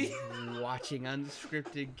DERAT? Watching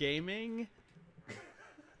Unscripted Gaming.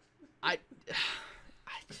 I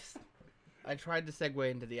tried to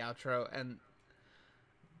segue into the outro, and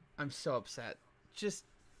I'm so upset. Just,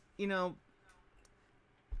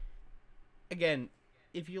 again,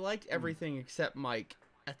 if you liked everything except Mike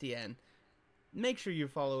at the end, make sure you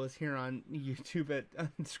follow us here on YouTube at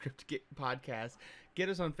Unscripted Podcast. Get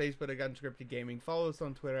us on Facebook at Unscripted Gaming. Follow us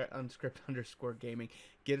on Twitter at Unscript_gaming.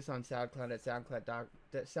 Get us on SoundCloud at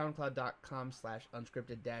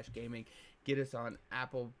soundcloud.com/unscripted-gaming. Get us on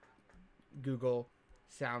Apple, Google,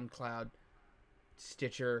 SoundCloud,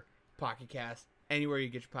 Stitcher, Pocket Cast, anywhere you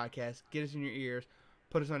get your podcast. Get us in your ears.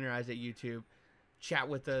 Put us on your eyes at YouTube. Chat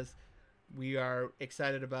with us. we are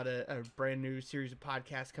excited about a brand new series of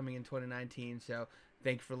podcasts coming in 2019. So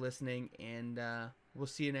thank you for listening, and we'll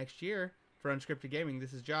see you next year for Unscripted Gaming.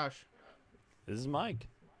 This is Josh. This is Mike.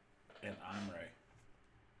 And I'm Ray.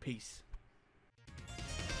 Peace.